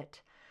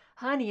 shit.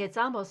 Honey, it's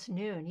almost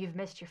noon. You've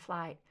missed your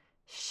flight.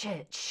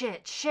 Shit,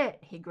 shit, shit,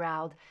 he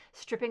growled,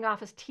 stripping off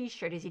his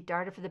T-shirt as he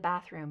darted for the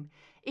bathroom.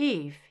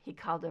 Eve, he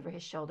called over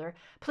his shoulder,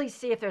 please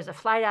see if there's a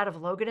flight out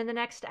of Logan in the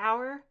next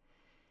hour.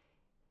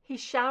 He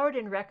showered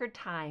in record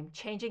time,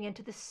 changing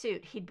into the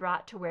suit he'd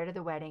brought to wear to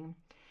the wedding.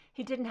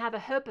 He didn't have a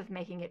hope of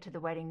making it to the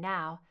wedding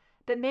now,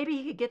 but maybe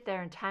he could get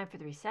there in time for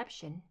the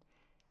reception.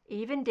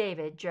 Eve and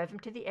David drove him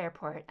to the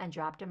airport and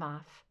dropped him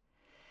off.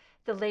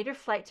 The later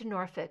flight to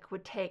Norfolk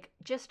would take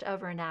just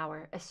over an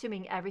hour,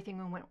 assuming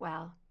everything went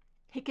well.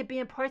 He could be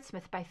in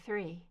Portsmouth by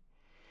 3.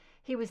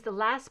 He was the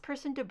last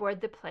person to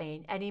board the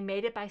plane, and he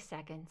made it by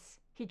seconds.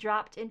 He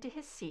dropped into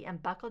his seat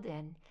and buckled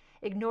in,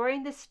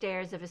 ignoring the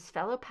stares of his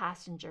fellow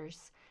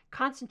passengers,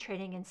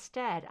 concentrating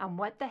instead on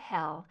what the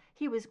hell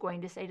he was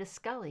going to say to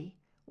Scully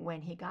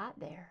when he got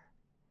there.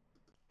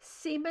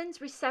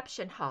 Seaman's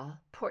Reception Hall,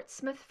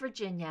 Portsmouth,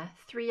 Virginia,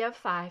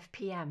 3:05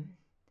 p.m.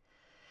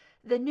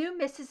 The new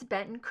Mrs.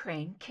 Benton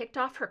Crane kicked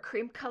off her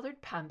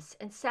cream-colored pumps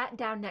and sat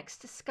down next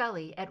to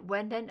Scully at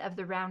one end of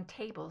the round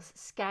tables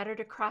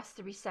scattered across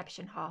the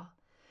reception hall.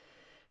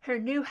 Her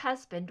new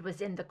husband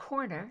was in the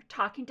corner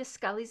talking to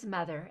Scully's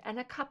mother and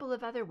a couple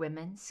of other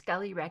women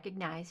Scully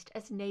recognized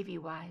as Navy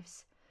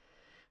wives.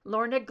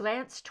 Lorna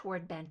glanced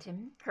toward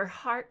Benton, her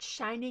heart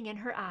shining in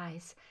her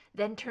eyes,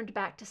 then turned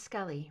back to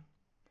Scully.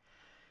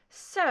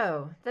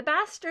 So, the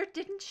bastard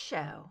didn't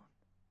show.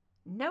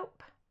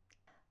 Nope.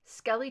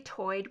 Scully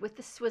toyed with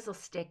the swizzle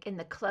stick in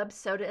the club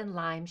soda and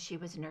lime she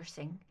was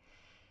nursing.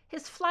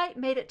 His flight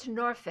made it to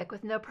Norfolk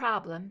with no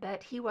problem,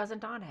 but he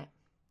wasn't on it.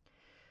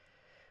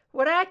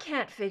 What I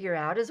can't figure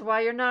out is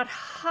why you're not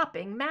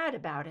hopping mad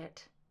about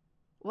it.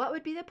 What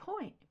would be the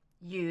point?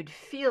 You'd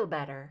feel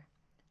better.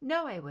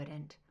 No, I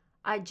wouldn't.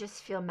 I'd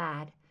just feel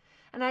mad.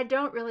 And I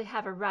don't really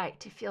have a right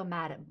to feel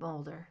mad at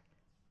Mulder.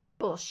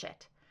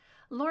 Bullshit.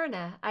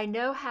 Lorna, I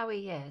know how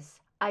he is.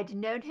 I'd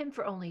known him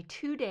for only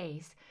 2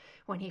 days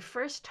when he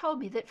first told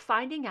me that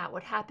finding out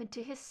what happened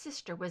to his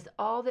sister was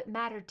all that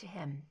mattered to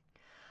him.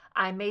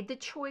 I made the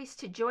choice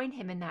to join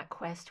him in that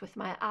quest with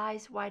my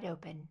eyes wide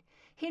open.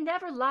 He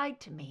never lied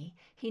to me.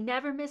 He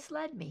never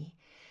misled me.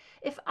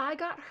 If I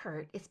got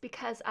hurt, it's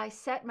because I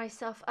set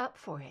myself up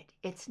for it.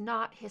 It's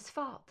not his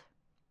fault.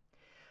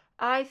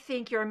 I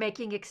think you're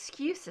making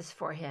excuses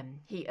for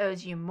him. He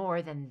owes you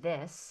more than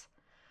this.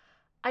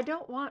 I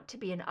don't want to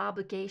be an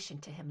obligation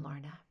to him,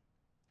 Lorna.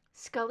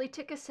 Scully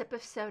took a sip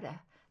of soda.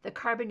 The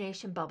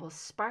carbonation bubbles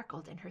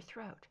sparkled in her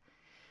throat.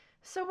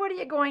 So what are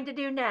you going to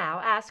do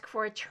now? Ask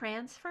for a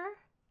transfer?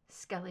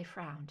 Scully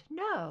frowned.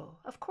 No,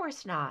 of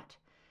course not.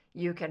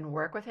 You can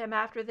work with him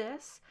after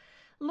this?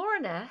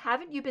 Lorna,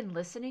 haven't you been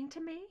listening to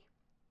me?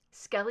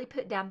 Scully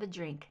put down the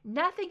drink.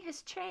 Nothing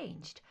has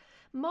changed.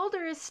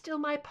 Mulder is still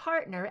my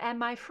partner and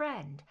my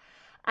friend.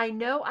 I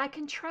know I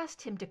can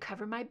trust him to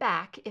cover my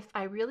back. If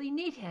I really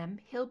need him,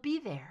 he'll be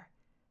there.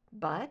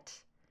 But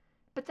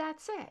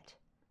that's it.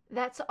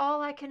 That's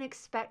all I can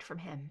expect from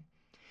him.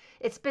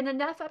 It's been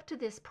enough up to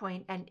this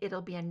point, and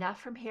it'll be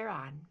enough from here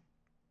on.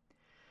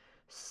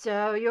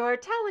 So you're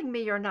telling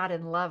me you're not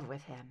in love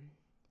with him?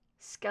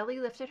 Scully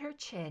lifted her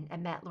chin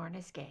and met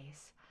Lorna's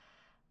gaze.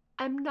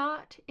 I'm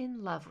not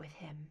in love with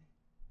him.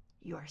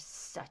 You're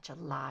such a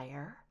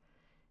liar.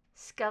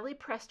 Scully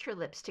pressed her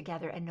lips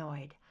together,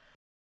 annoyed.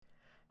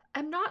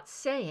 I'm not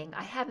saying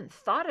I haven't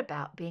thought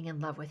about being in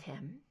love with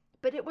him,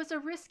 but it was a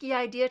risky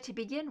idea to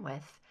begin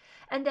with,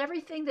 And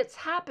everything that's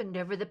happened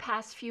over the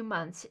past few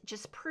months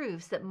just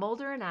proves that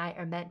Mulder and I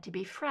are meant to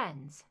be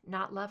friends,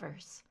 not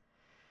lovers.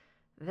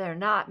 They're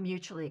not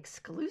mutually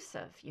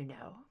exclusive, you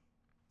know.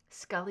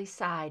 Scully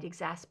sighed,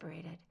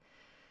 exasperated.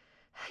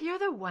 You're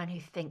the one who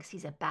thinks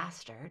he's a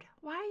bastard.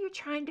 Why are you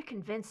trying to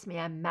convince me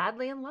I'm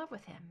madly in love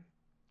with him?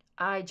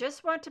 I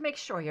just want to make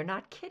sure you're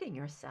not kidding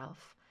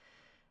yourself.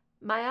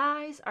 My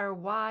eyes are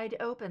wide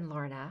open,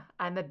 Lorna.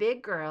 I'm a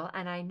big girl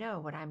and I know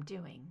what I'm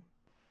doing.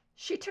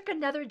 She took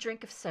another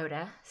drink of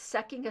soda,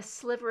 sucking a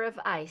sliver of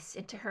ice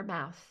into her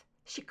mouth.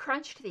 She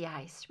crunched the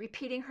ice,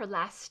 repeating her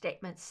last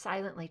statement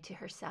silently to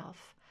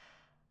herself.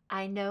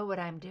 I know what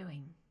I'm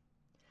doing.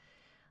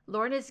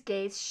 Lorna's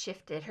gaze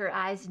shifted, her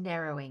eyes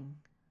narrowing.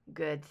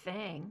 Good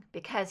thing,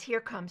 because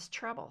here comes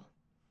trouble.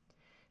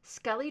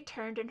 Scully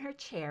turned in her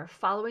chair,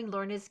 following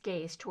Lorna's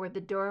gaze toward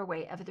the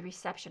doorway of the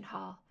reception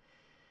hall.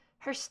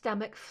 Her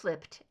stomach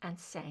flipped and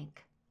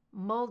sank.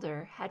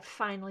 Mulder had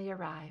finally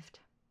arrived.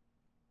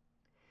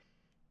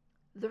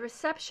 The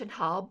reception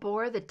hall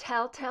bore the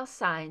telltale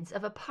signs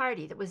of a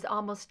party that was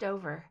almost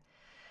over.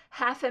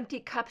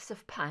 Half-empty cups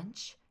of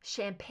punch,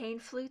 champagne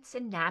flutes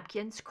and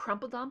napkins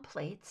crumpled on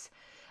plates,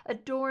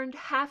 adorned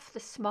half the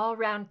small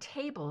round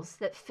tables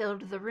that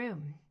filled the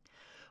room,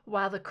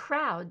 while the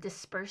crowd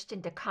dispersed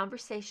into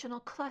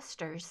conversational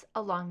clusters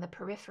along the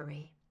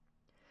periphery.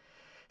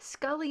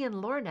 Scully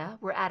and Lorna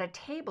were at a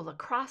table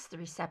across the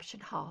reception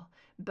hall,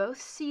 both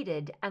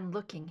seated and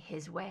looking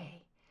his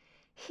way.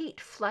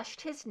 Heat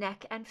flushed his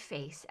neck and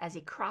face as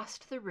he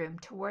crossed the room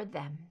toward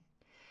them.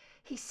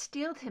 He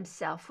steeled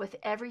himself with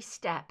every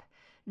step,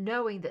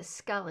 knowing that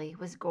Scully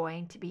was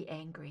going to be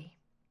angry.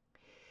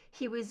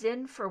 He was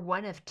in for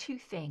one of two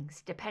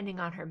things, depending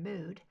on her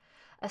mood: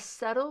 a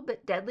subtle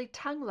but deadly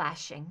tongue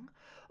lashing,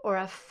 or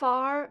a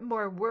far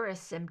more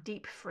worrisome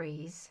deep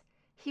freeze.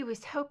 He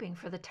was hoping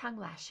for the tongue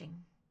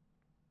lashing.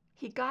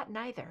 He got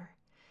neither.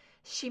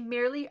 She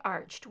merely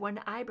arched one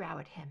eyebrow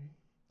at him.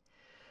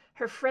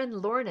 Her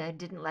friend Lorna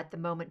didn't let the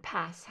moment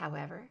pass,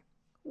 however.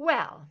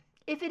 Well,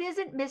 if it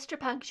isn't Mr.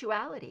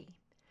 Punctuality.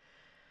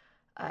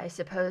 I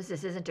suppose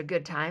this isn't a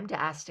good time to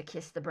ask to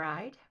kiss the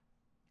bride?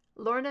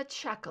 Lorna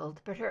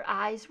chuckled, but her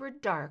eyes were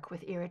dark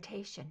with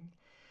irritation.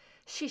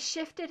 She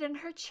shifted in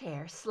her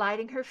chair,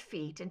 sliding her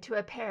feet into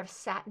a pair of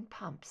satin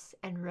pumps,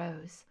 and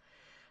rose.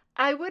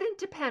 I wouldn't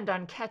depend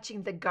on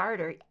catching the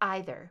garter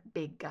either,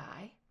 big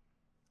guy.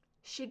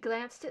 She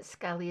glanced at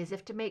Scully as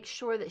if to make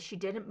sure that she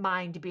didn't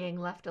mind being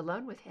left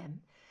alone with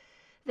him,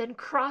 then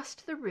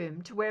crossed the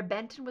room to where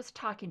Benton was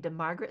talking to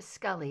Margaret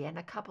Scully and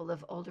a couple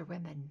of older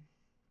women.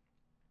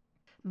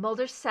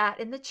 Mulder sat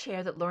in the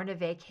chair that Lorna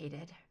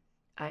vacated.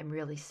 I'm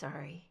really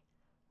sorry.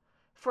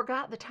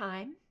 Forgot the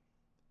time?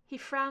 He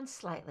frowned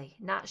slightly,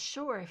 not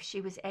sure if she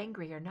was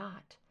angry or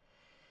not.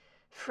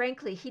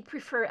 Frankly, he'd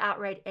prefer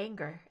outright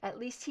anger. At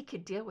least he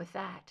could deal with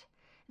that.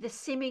 The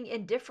seeming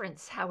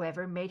indifference,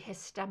 however, made his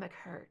stomach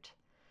hurt.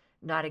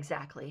 Not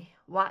exactly.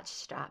 Watch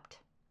stopped.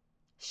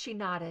 She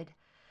nodded.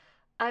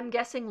 I'm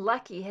guessing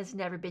Lucky has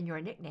never been your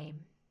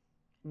nickname.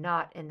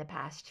 Not in the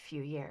past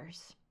few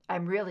years.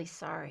 I'm really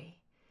sorry.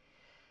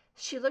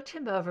 She looked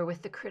him over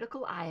with the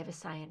critical eye of a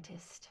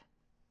scientist.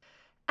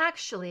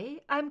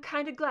 Actually, I'm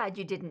kind of glad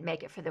you didn't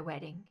make it for the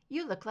wedding.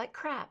 You look like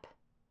crap.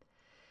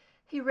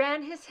 He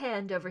ran his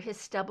hand over his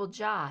stubbled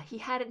jaw. He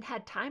hadn't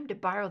had time to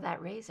borrow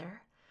that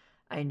razor.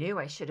 I knew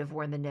I should have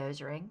worn the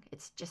nose ring.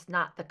 It's just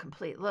not the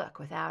complete look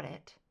without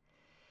it.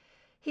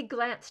 He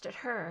glanced at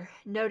her,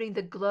 noting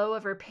the glow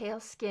of her pale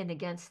skin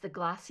against the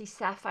glossy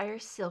sapphire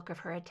silk of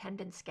her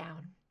attendance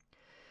gown.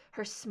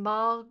 Her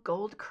small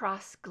gold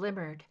cross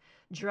glimmered,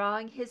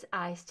 drawing his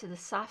eyes to the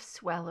soft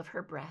swell of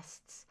her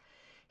breasts.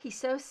 He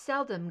so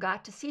seldom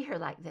got to see her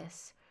like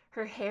this,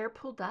 her hair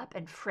pulled up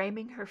and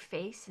framing her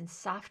face in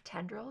soft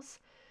tendrils,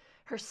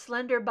 her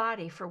slender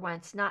body for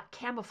once not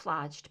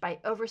camouflaged by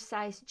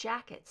oversized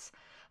jackets,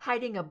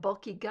 hiding a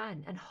bulky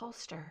gun and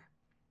holster.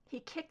 He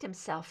kicked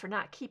himself for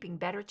not keeping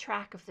better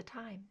track of the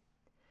time.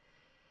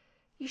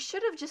 You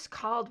should have just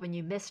called when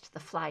you missed the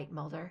flight,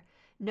 Mulder.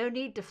 No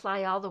need to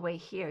fly all the way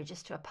here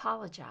just to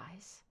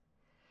apologize.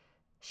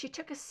 She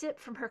took a sip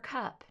from her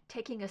cup,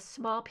 taking a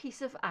small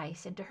piece of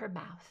ice into her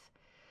mouth.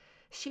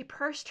 She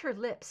pursed her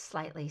lips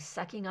slightly,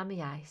 sucking on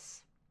the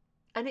ice.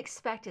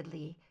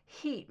 Unexpectedly,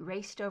 heat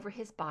raced over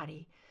his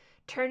body,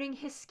 turning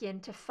his skin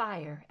to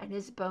fire and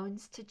his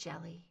bones to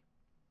jelly.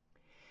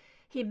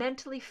 He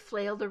mentally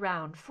flailed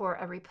around for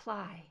a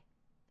reply.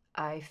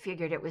 I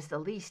figured it was the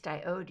least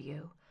I owed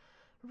you.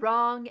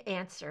 Wrong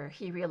answer,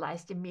 he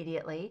realized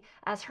immediately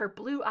as her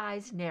blue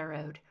eyes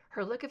narrowed,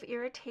 her look of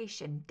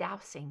irritation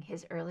dousing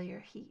his earlier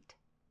heat.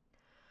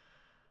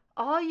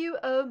 All you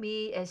owe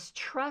me is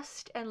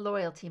trust and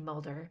loyalty,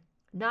 Mulder,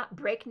 not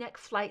breakneck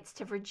flights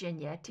to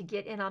Virginia to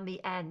get in on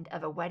the end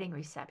of a wedding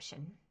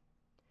reception.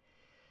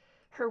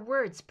 Her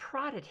words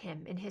prodded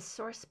him in his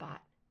sore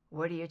spot.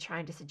 What are you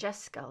trying to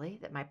suggest, Scully,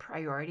 that my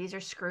priorities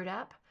are screwed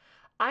up?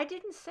 I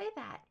didn't say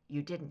that.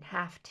 You didn't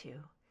have to.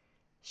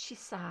 She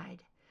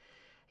sighed.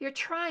 You're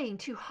trying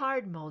too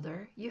hard,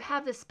 Mulder. You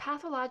have this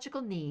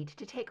pathological need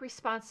to take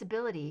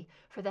responsibility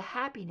for the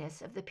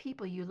happiness of the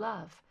people you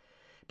love.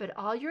 But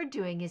all you're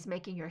doing is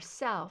making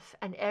yourself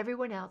and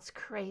everyone else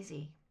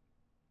crazy.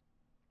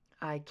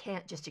 I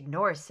can't just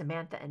ignore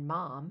Samantha and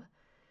Mom.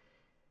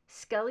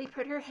 Scully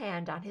put her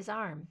hand on his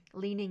arm,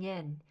 leaning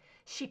in.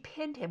 She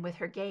pinned him with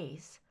her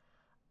gaze.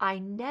 I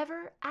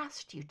never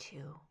asked you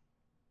to.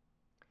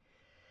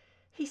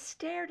 He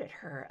stared at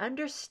her,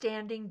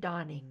 understanding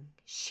dawning.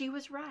 She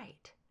was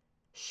right.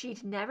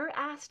 She'd never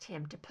asked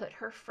him to put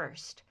her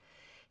first.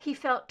 He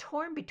felt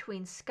torn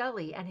between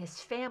Scully and his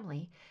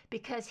family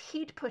because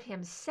he'd put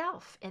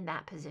himself in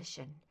that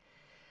position.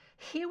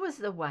 He was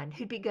the one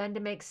who'd begun to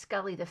make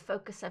Scully the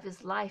focus of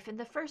his life in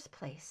the first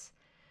place.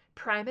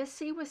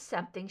 Primacy was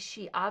something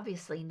she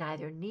obviously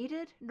neither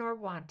needed nor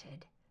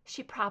wanted.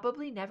 She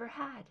probably never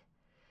had.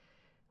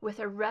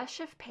 With a rush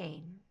of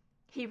pain,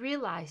 he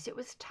realized it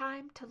was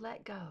time to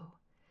let go.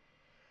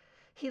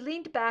 He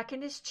leaned back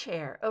in his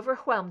chair,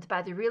 overwhelmed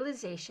by the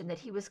realization that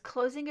he was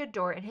closing a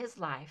door in his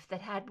life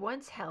that had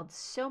once held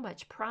so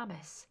much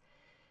promise.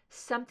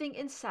 Something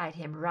inside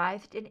him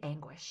writhed in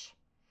anguish.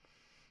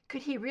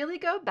 Could he really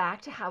go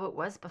back to how it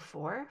was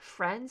before,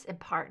 friends and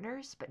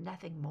partners, but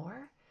nothing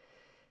more?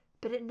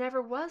 But it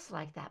never was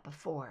like that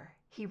before,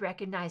 he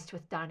recognized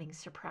with dawning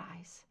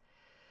surprise.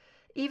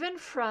 Even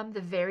from the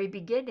very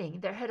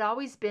beginning, there had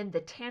always been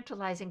the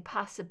tantalizing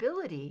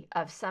possibility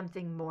of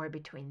something more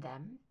between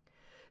them.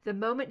 The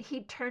moment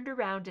he'd turned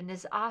around in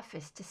his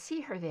office to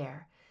see her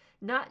there,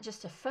 not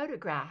just a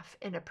photograph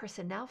in a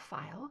personnel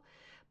file,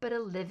 but a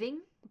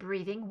living,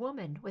 breathing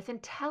woman with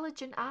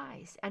intelligent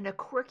eyes and a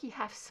quirky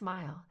half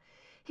smile,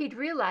 he'd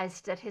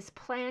realized that his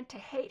plan to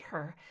hate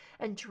her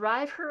and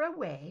drive her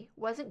away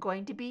wasn't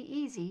going to be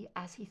easy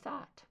as he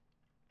thought.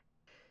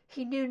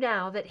 He knew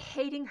now that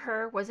hating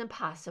her was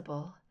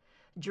impossible.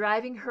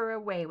 Driving her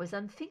away was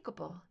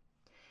unthinkable.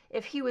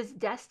 If he was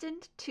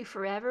destined to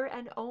forever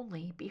and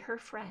only be her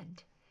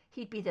friend,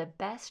 he'd be the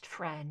best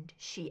friend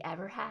she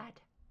ever had.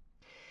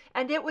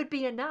 And it would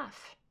be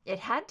enough. It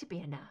had to be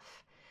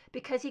enough,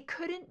 because he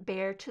couldn't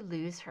bear to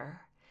lose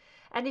her.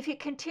 And if he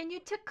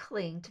continued to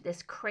cling to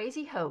this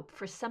crazy hope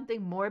for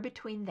something more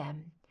between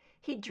them,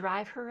 he'd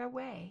drive her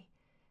away.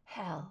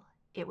 Hell,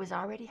 it was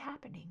already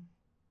happening.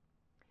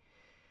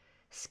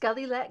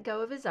 Scully let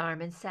go of his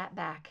arm and sat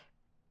back.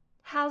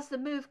 How's the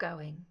move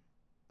going?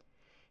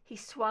 He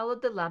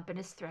swallowed the lump in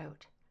his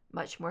throat,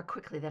 much more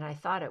quickly than I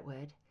thought it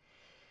would.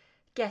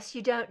 Guess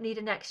you don't need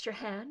an extra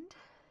hand?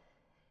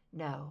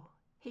 No.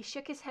 He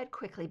shook his head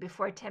quickly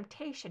before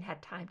temptation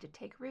had time to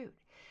take root,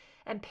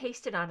 and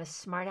pasted on a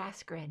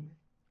smart-ass grin.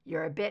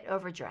 You're a bit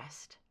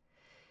overdressed.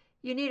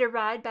 You need a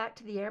ride back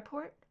to the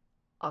airport?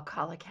 I'll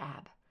call a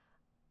cab.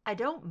 I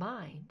don't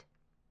mind.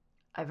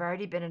 I've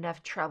already been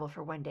enough trouble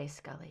for one day,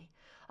 Scully.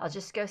 I'll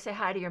just go say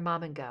hi to your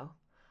mom and go.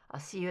 I'll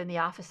see you in the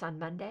office on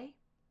Monday.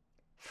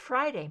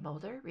 Friday,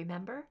 Mulder,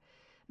 remember?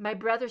 My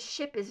brother's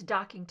ship is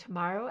docking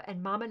tomorrow,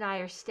 and Mom and I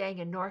are staying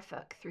in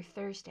Norfolk through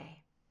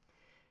Thursday.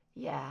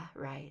 Yeah,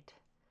 right.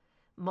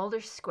 Mulder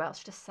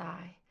squelched a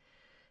sigh.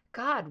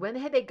 God, when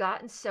had they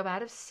gotten so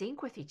out of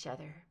sync with each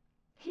other?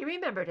 He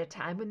remembered a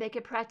time when they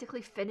could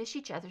practically finish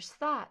each other's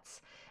thoughts,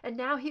 and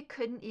now he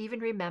couldn't even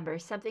remember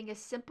something as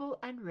simple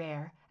and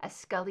rare as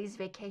Scully's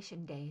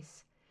vacation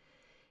days.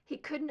 He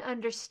couldn't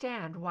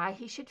understand why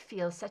he should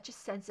feel such a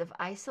sense of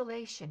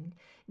isolation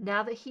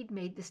now that he'd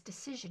made this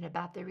decision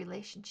about their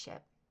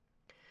relationship.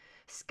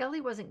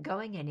 Scully wasn't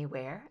going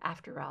anywhere,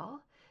 after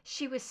all.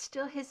 She was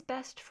still his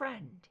best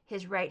friend,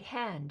 his right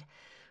hand,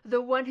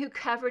 the one who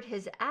covered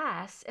his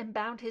ass and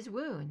bound his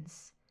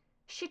wounds.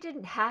 She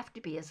didn't have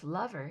to be his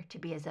lover to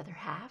be his other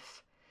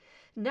half.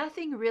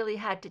 Nothing really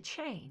had to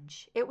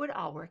change. It would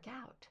all work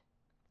out.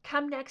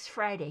 Come next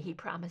Friday, he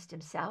promised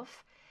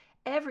himself,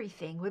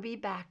 everything would be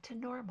back to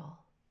normal.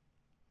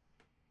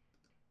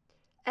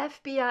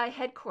 FBI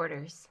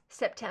Headquarters,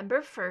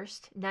 September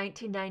 1st,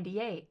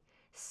 1998,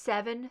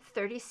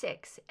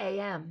 7:36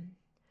 a.m.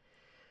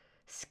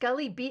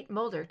 Scully beat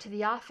Mulder to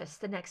the office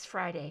the next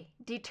Friday,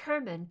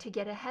 determined to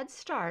get a head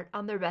start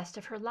on the rest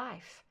of her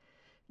life.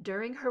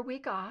 During her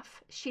week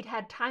off, she'd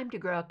had time to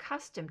grow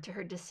accustomed to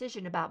her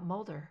decision about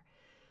Mulder.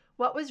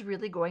 What was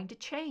really going to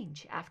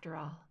change, after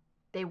all?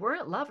 They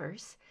weren't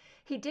lovers.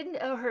 He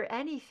didn't owe her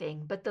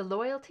anything but the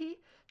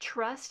loyalty,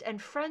 trust,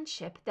 and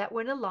friendship that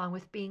went along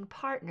with being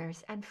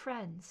partners and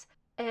friends.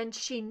 And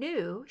she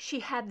knew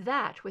she had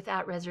that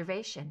without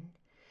reservation.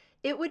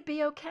 It would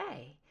be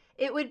okay.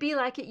 It would be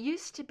like it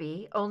used to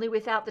be, only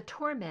without the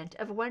torment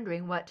of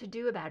wondering what to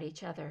do about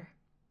each other.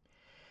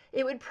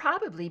 It would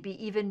probably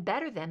be even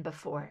better than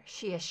before,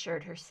 she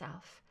assured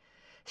herself.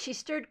 She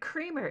stirred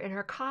creamer in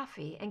her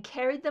coffee and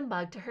carried the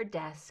mug to her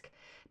desk,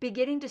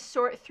 beginning to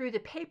sort through the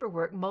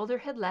paperwork Mulder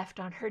had left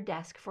on her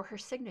desk for her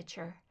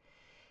signature.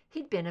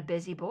 He'd been a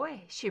busy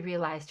boy, she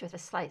realized with a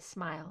slight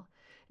smile,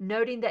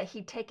 noting that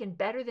he'd taken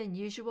better than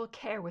usual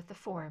care with the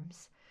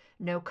forms.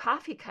 No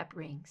coffee cup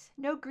rings,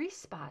 no grease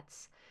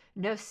spots,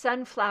 no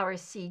sunflower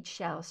seed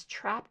shells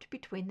trapped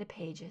between the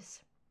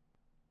pages.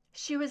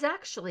 She was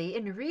actually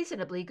in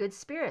reasonably good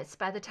spirits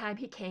by the time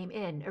he came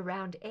in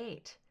around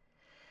 8.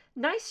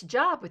 "Nice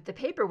job with the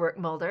paperwork,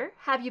 Mulder.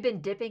 Have you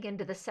been dipping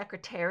into the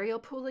secretarial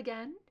pool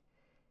again?"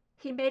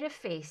 He made a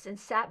face and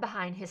sat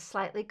behind his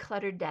slightly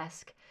cluttered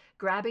desk,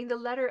 grabbing the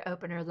letter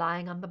opener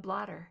lying on the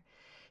blotter.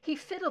 He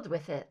fiddled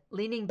with it,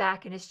 leaning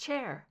back in his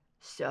chair.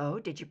 "So,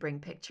 did you bring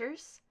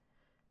pictures?"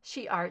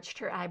 She arched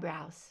her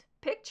eyebrows.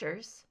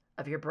 "Pictures?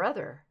 Of your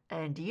brother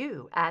and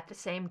you at the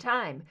same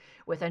time,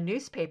 with a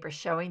newspaper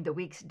showing the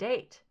week's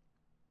date."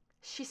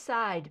 She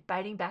sighed,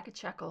 biting back a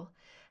chuckle.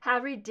 How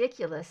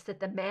ridiculous that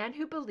the man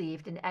who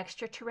believed in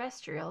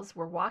extraterrestrials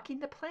were walking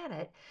the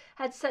planet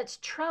had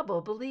such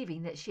trouble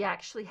believing that she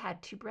actually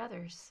had 2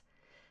 brothers.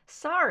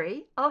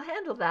 "Sorry, I'll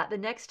handle that the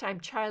next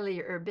time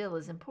Charlie or Bill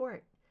is in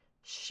port."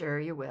 "Sure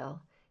you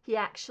will." He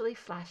actually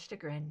flashed a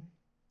grin.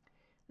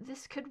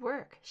 This could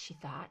work, she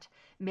thought,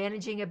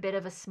 managing a bit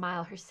of a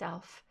smile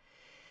herself.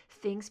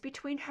 Things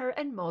between her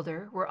and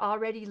Mulder were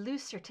already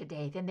looser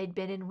today than they'd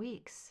been in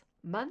weeks,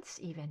 months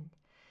even.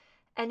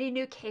 "Any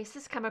new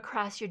cases come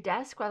across your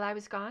desk while I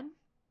was gone?"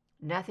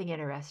 "Nothing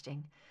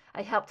interesting.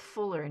 I helped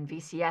Fuller in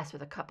VCS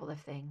with a couple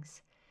of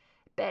things."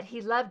 "Bet he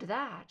loved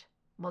that."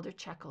 Mulder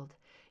chuckled.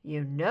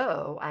 "You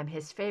know I'm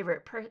his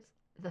favorite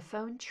The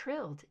phone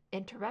trilled,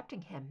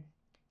 interrupting him.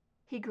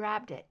 He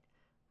grabbed it.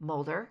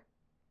 "Mulder?"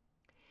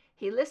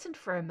 He listened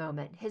for a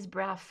moment, his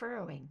brow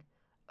furrowing.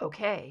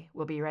 "Okay,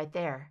 we'll be right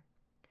there."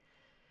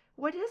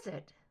 "What is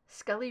it?"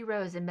 Scully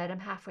rose and met him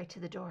halfway to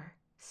the door.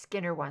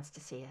 "Skinner wants to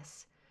see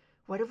us."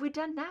 "What have we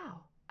done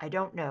now?" "I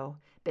don't know,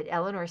 but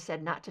Eleanor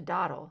said not to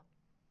dawdle."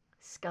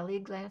 Scully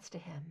glanced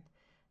at him.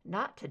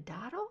 Not to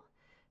dawdle?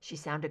 She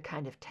sounded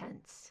kind of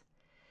tense.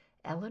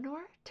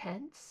 Eleanor?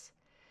 Tense?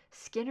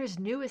 Skinner's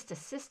newest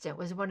assistant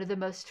was one of the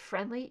most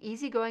friendly,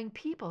 easygoing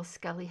people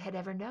Scully had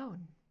ever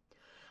known.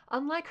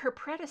 Unlike her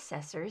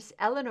predecessors,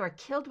 Eleanor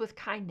killed with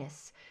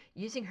kindness,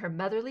 using her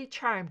motherly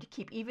charm to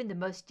keep even the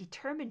most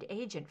determined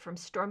agent from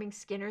storming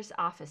Skinner's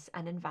office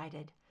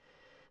uninvited.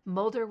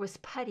 Mulder was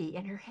putty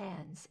in her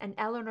hands, and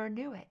Eleanor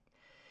knew it.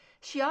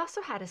 She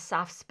also had a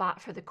soft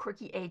spot for the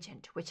quirky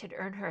agent, which had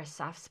earned her a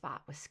soft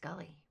spot with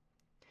Scully.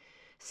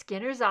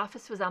 Skinner's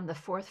office was on the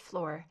 4th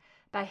floor.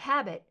 By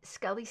habit,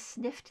 Scully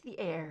sniffed the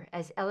air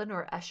as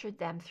Eleanor ushered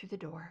them through the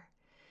door.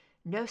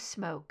 No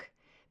smoke,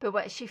 but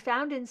what she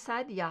found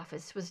inside the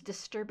office was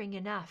disturbing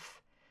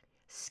enough.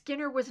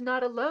 Skinner was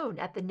not alone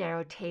at the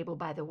narrow table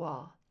by the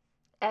wall.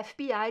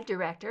 FBI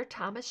Director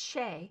Thomas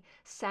Shea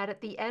sat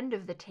at the end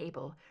of the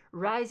table,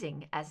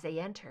 rising as they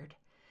entered.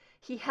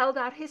 He held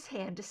out his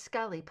hand to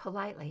Scully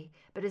politely,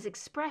 but his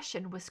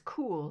expression was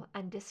cool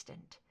and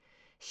distant.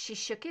 She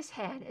shook his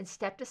hand and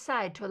stepped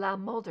aside to allow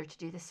Mulder to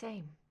do the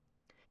same.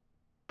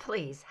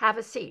 "Please, have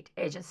a seat,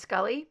 Agent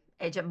Scully,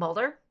 Agent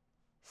Mulder."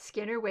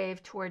 Skinner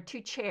waved toward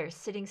 2 chairs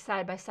sitting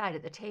side by side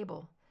at the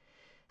table.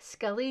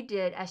 Scully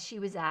did as she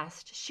was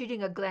asked,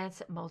 shooting a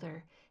glance at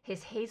Mulder.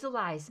 His hazel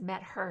eyes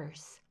met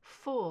hers,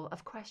 full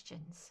of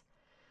questions.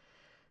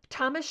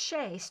 Thomas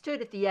Shea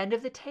stood at the end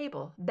of the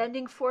table,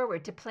 bending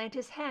forward to plant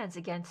his hands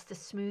against the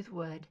smooth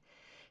wood.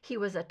 He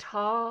was a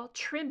tall,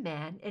 trim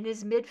man in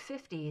his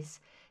mid-50s,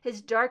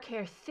 his dark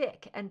hair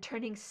thick and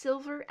turning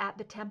silver at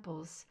the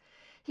temples.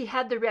 He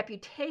had the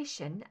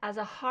reputation as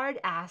a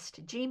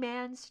hard-assed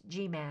G-man's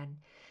G-man.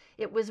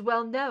 It was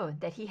well known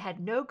that he had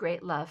no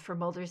great love for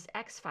Mulder's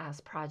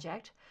X-Files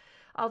project,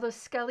 although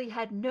Scully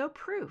had no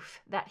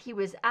proof that he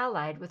was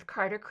allied with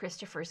Carter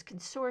Christopher's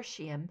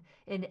consortium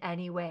in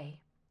any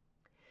way.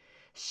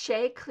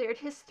 Shea cleared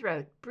his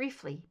throat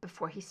briefly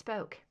before he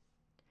spoke.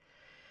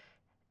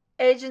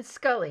 "Agent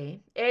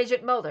Scully,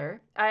 Agent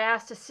Mulder, I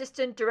asked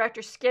Assistant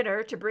Director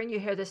Skinner to bring you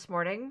here this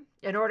morning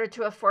in order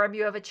to inform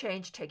you of a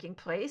change taking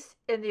place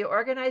in the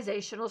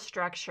organizational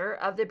structure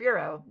of the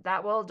Bureau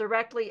that will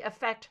directly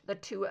affect the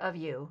 2 of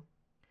you."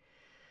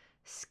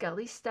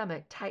 Scully's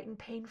stomach tightened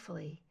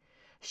painfully.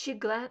 She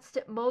glanced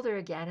at Mulder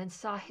again and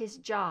saw his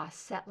jaw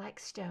set like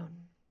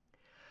stone.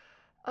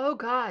 "Oh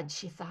God,"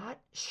 she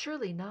thought,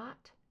 "surely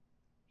not."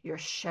 "You're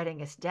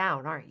shutting us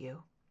down, aren't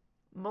you?"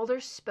 Mulder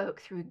spoke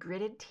through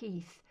gritted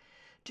teeth,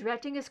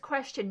 directing his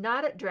question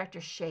not at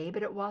Director Shea,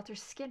 but at Walter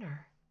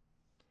Skinner.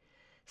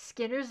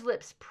 Skinner's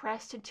lips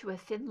pressed into a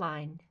thin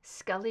line.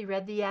 Scully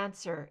read the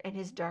answer in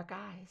his dark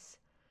eyes.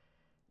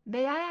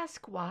 "May I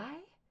ask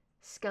why?"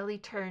 Scully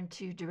turned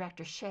to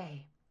Director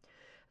Shea.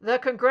 "The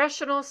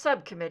Congressional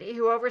Subcommittee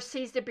who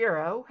oversees the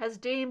Bureau has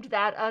deemed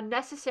that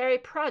unnecessary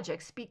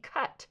projects be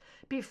cut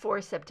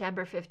before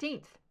September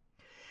 15th.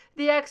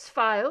 The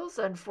X-Files,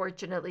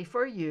 unfortunately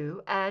for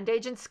you, and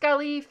Agent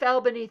Scully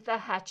fell beneath the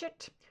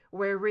hatchet.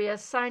 We're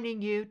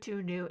reassigning you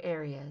to new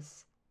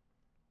areas."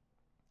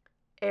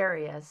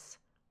 "Areas,"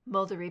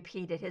 Mulder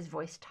repeated, his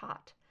voice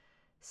taut.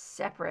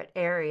 "Separate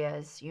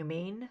areas, you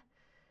mean?"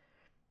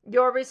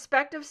 "Your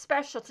respective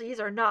specialties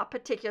are not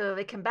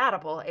particularly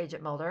compatible,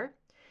 Agent Mulder.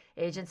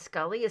 Agent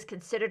Scully is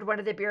considered one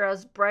of the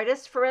Bureau's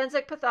brightest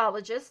forensic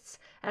pathologists,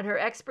 and her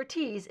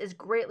expertise is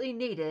greatly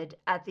needed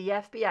at the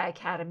FBI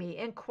Academy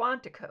in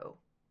Quantico."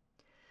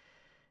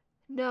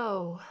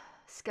 No,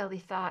 Scully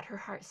thought, her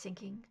heart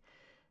sinking.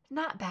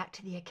 Not back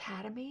to the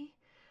academy.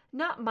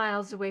 Not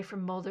miles away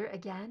from Mulder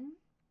again.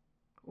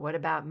 What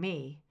about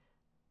me?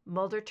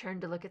 Mulder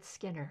turned to look at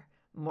Skinner.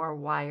 More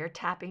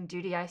wire-tapping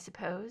duty, I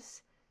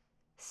suppose?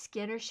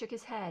 Skinner shook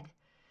his head.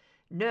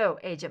 No,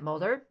 Agent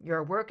Mulder.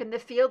 Your work in the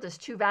field is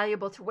too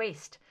valuable to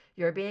waste.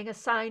 You're being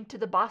assigned to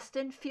the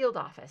Boston field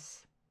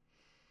office.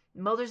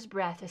 Mulder's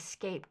breath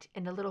escaped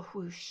in a little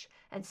whoosh,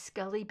 and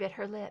Scully bit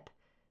her lip.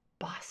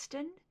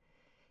 Boston?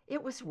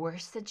 It was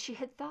worse than she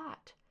had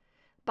thought.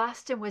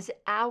 Boston was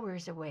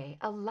hours away,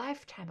 a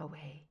lifetime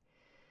away.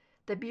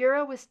 The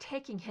Bureau was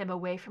taking him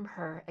away from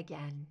her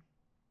again.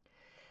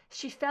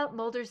 She felt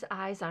Mulder's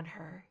eyes on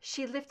her.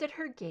 She lifted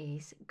her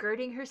gaze,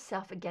 girding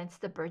herself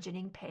against the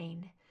burgeoning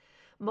pain.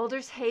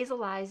 Mulder's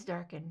hazel eyes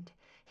darkened.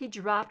 He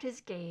dropped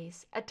his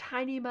gaze, a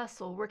tiny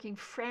muscle working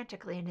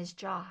frantically in his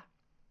jaw.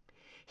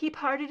 He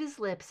parted his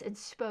lips and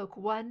spoke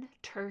one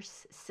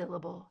terse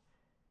syllable.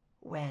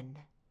 When?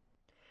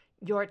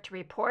 You're to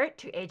report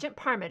to Agent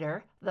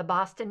Parmiter, the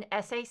Boston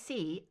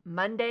SAC,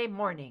 Monday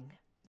morning.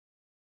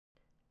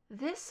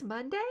 This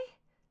Monday?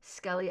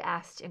 Scully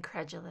asked,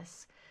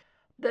 incredulous.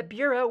 The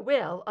Bureau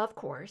will, of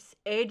course,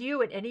 aid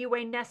you in any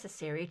way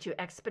necessary to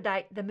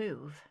expedite the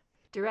move.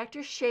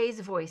 Director Shea's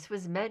voice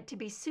was meant to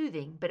be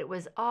soothing, but it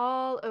was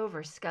all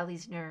over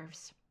Scully's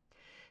nerves.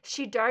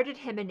 She darted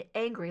him an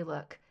angry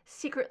look,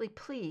 secretly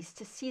pleased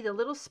to see the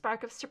little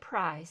spark of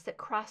surprise that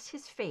crossed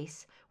his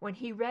face when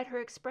he read her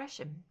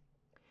expression.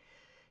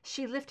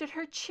 She lifted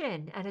her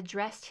chin and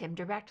addressed him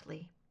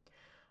directly.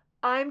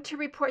 I'm to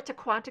report to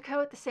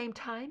Quantico at the same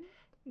time?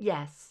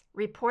 Yes,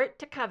 report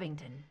to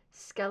Covington.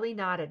 Scully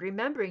nodded,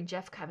 remembering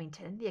Jeff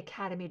Covington, the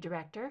academy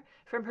director,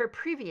 from her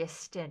previous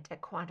stint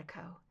at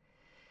Quantico.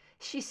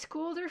 She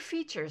schooled her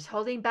features,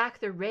 holding back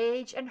the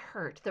rage and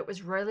hurt that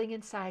was roiling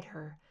inside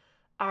her.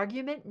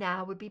 Argument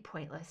now would be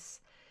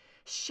pointless.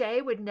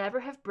 Shea would never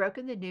have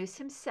broken the news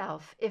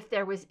himself if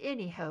there was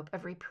any hope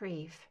of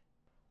reprieve.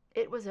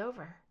 It was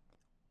over.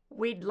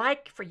 We'd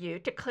like for you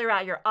to clear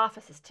out your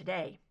offices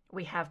today.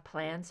 We have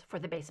plans for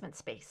the basement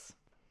space.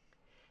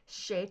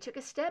 Shea took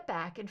a step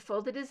back and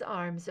folded his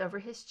arms over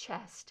his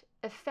chest,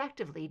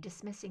 effectively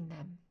dismissing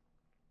them.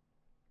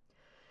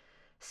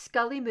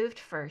 Scully moved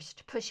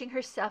first, pushing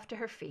herself to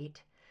her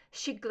feet.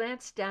 She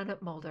glanced down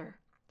at Mulder.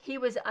 He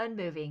was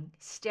unmoving,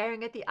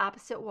 staring at the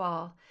opposite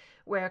wall,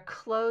 where a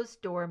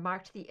closed door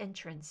marked the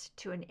entrance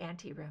to an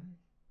anteroom.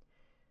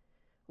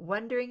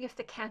 Wondering if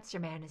the cancer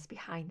man is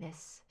behind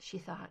this, she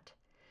thought.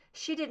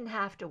 She didn't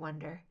have to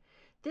wonder.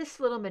 This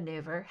little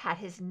maneuver had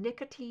his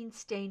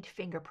nicotine-stained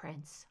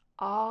fingerprints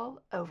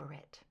all over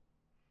it.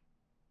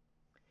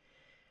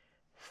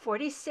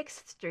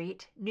 46th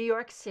Street, New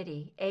York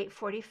City,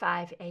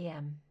 8:45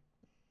 a.m.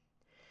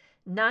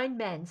 9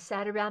 men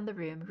sat around the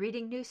room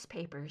reading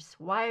newspapers,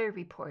 wire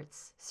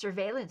reports,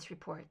 surveillance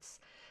reports,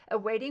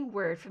 awaiting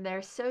word from their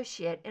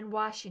associate in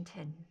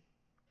Washington.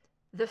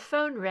 The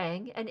phone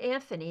rang, and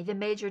Anthony, the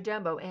major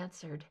domo,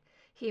 answered.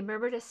 He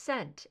murmured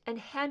assent and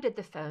handed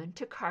the phone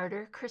to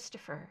Carter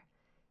Christopher.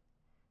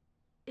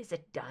 Is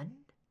it done?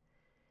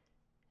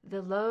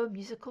 The low,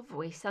 musical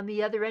voice on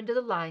the other end of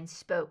the line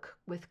spoke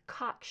with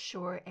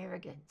cocksure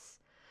arrogance.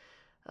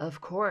 Of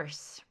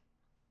course.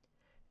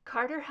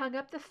 Carter hung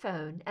up the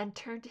phone and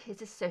turned to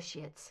his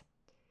associates.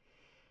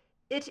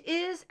 It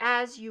is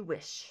as you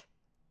wish.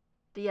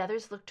 The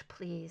others looked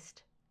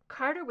pleased.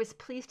 Carter was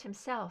pleased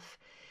himself,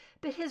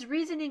 but his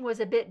reasoning was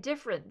a bit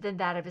different than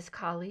that of his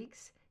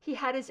colleagues. He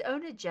had his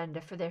own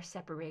agenda for their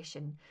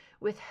separation,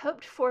 with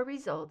hoped-for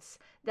results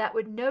that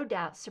would no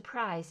doubt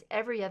surprise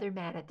every other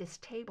man at this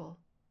table.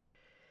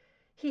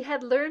 He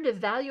had learned a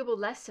valuable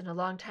lesson a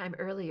long time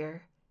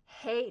earlier.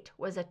 Hate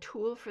was a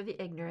tool for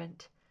the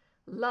ignorant.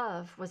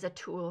 Love was a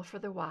tool for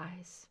the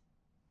wise.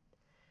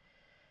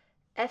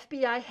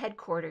 FBI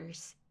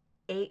headquarters,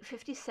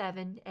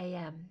 8:57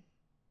 a.m.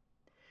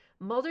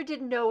 Mulder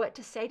didn't know what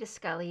to say to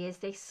Scully as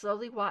they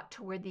slowly walked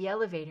toward the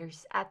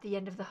elevators at the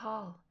end of the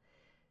hall.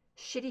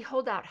 Should he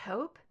hold out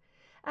hope?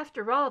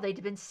 After all,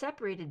 they'd been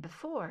separated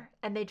before,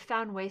 and they'd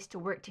found ways to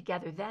work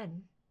together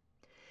then.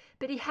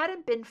 But he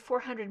hadn't been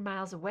 400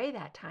 miles away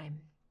that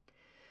time.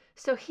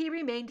 So he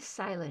remained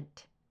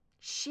silent.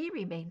 She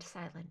remained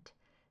silent.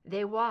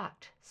 They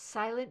walked,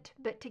 silent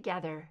but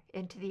together,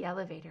 into the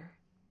elevator.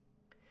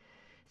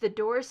 The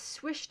doors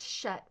swished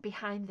shut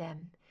behind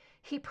them.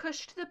 He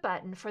pushed the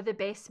button for the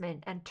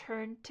basement and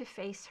turned to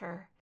face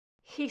her.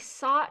 He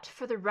sought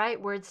for the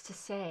right words to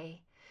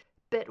say,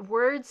 but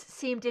words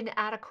seemed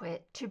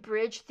inadequate to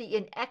bridge the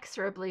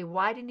inexorably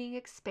widening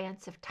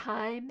expanse of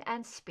time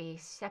and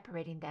space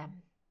separating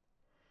them.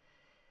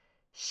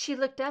 She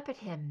looked up at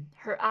him,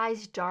 her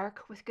eyes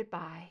dark with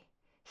goodbye.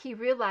 He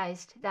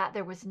realized that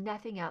there was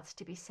nothing else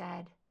to be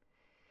said.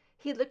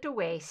 He looked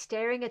away,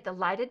 staring at the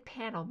lighted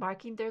panel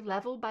marking their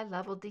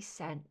level-by-level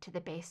descent to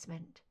the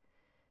basement.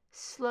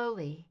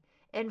 Slowly,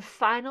 in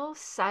final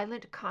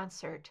silent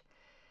concert,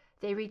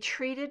 they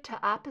retreated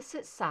to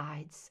opposite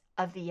sides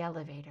of the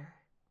elevator.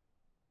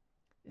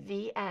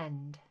 The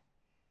end.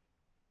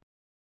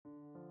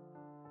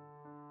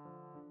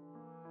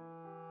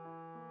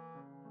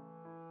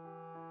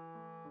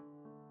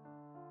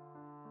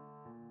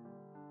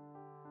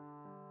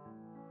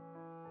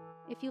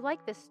 If you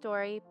like this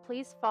story,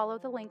 please follow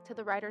the link to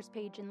the writer's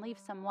page and leave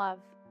some love.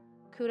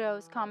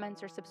 Kudos,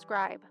 comments, or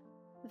subscribe.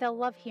 They'll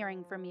love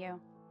hearing from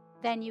you.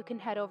 Then you can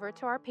head over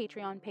to our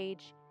Patreon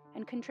page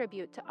and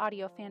contribute to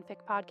Audio Fanfic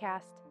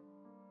Podcast.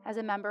 As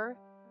a member,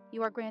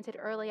 you are granted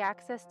early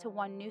access to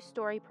one new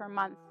story per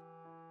month.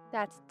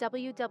 That's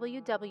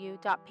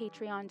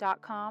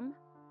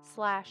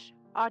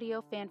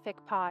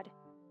www.patreon.com/audiofanficpod.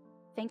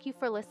 Thank you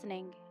for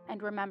listening,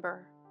 and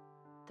remember,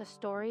 the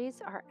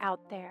stories are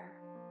out there.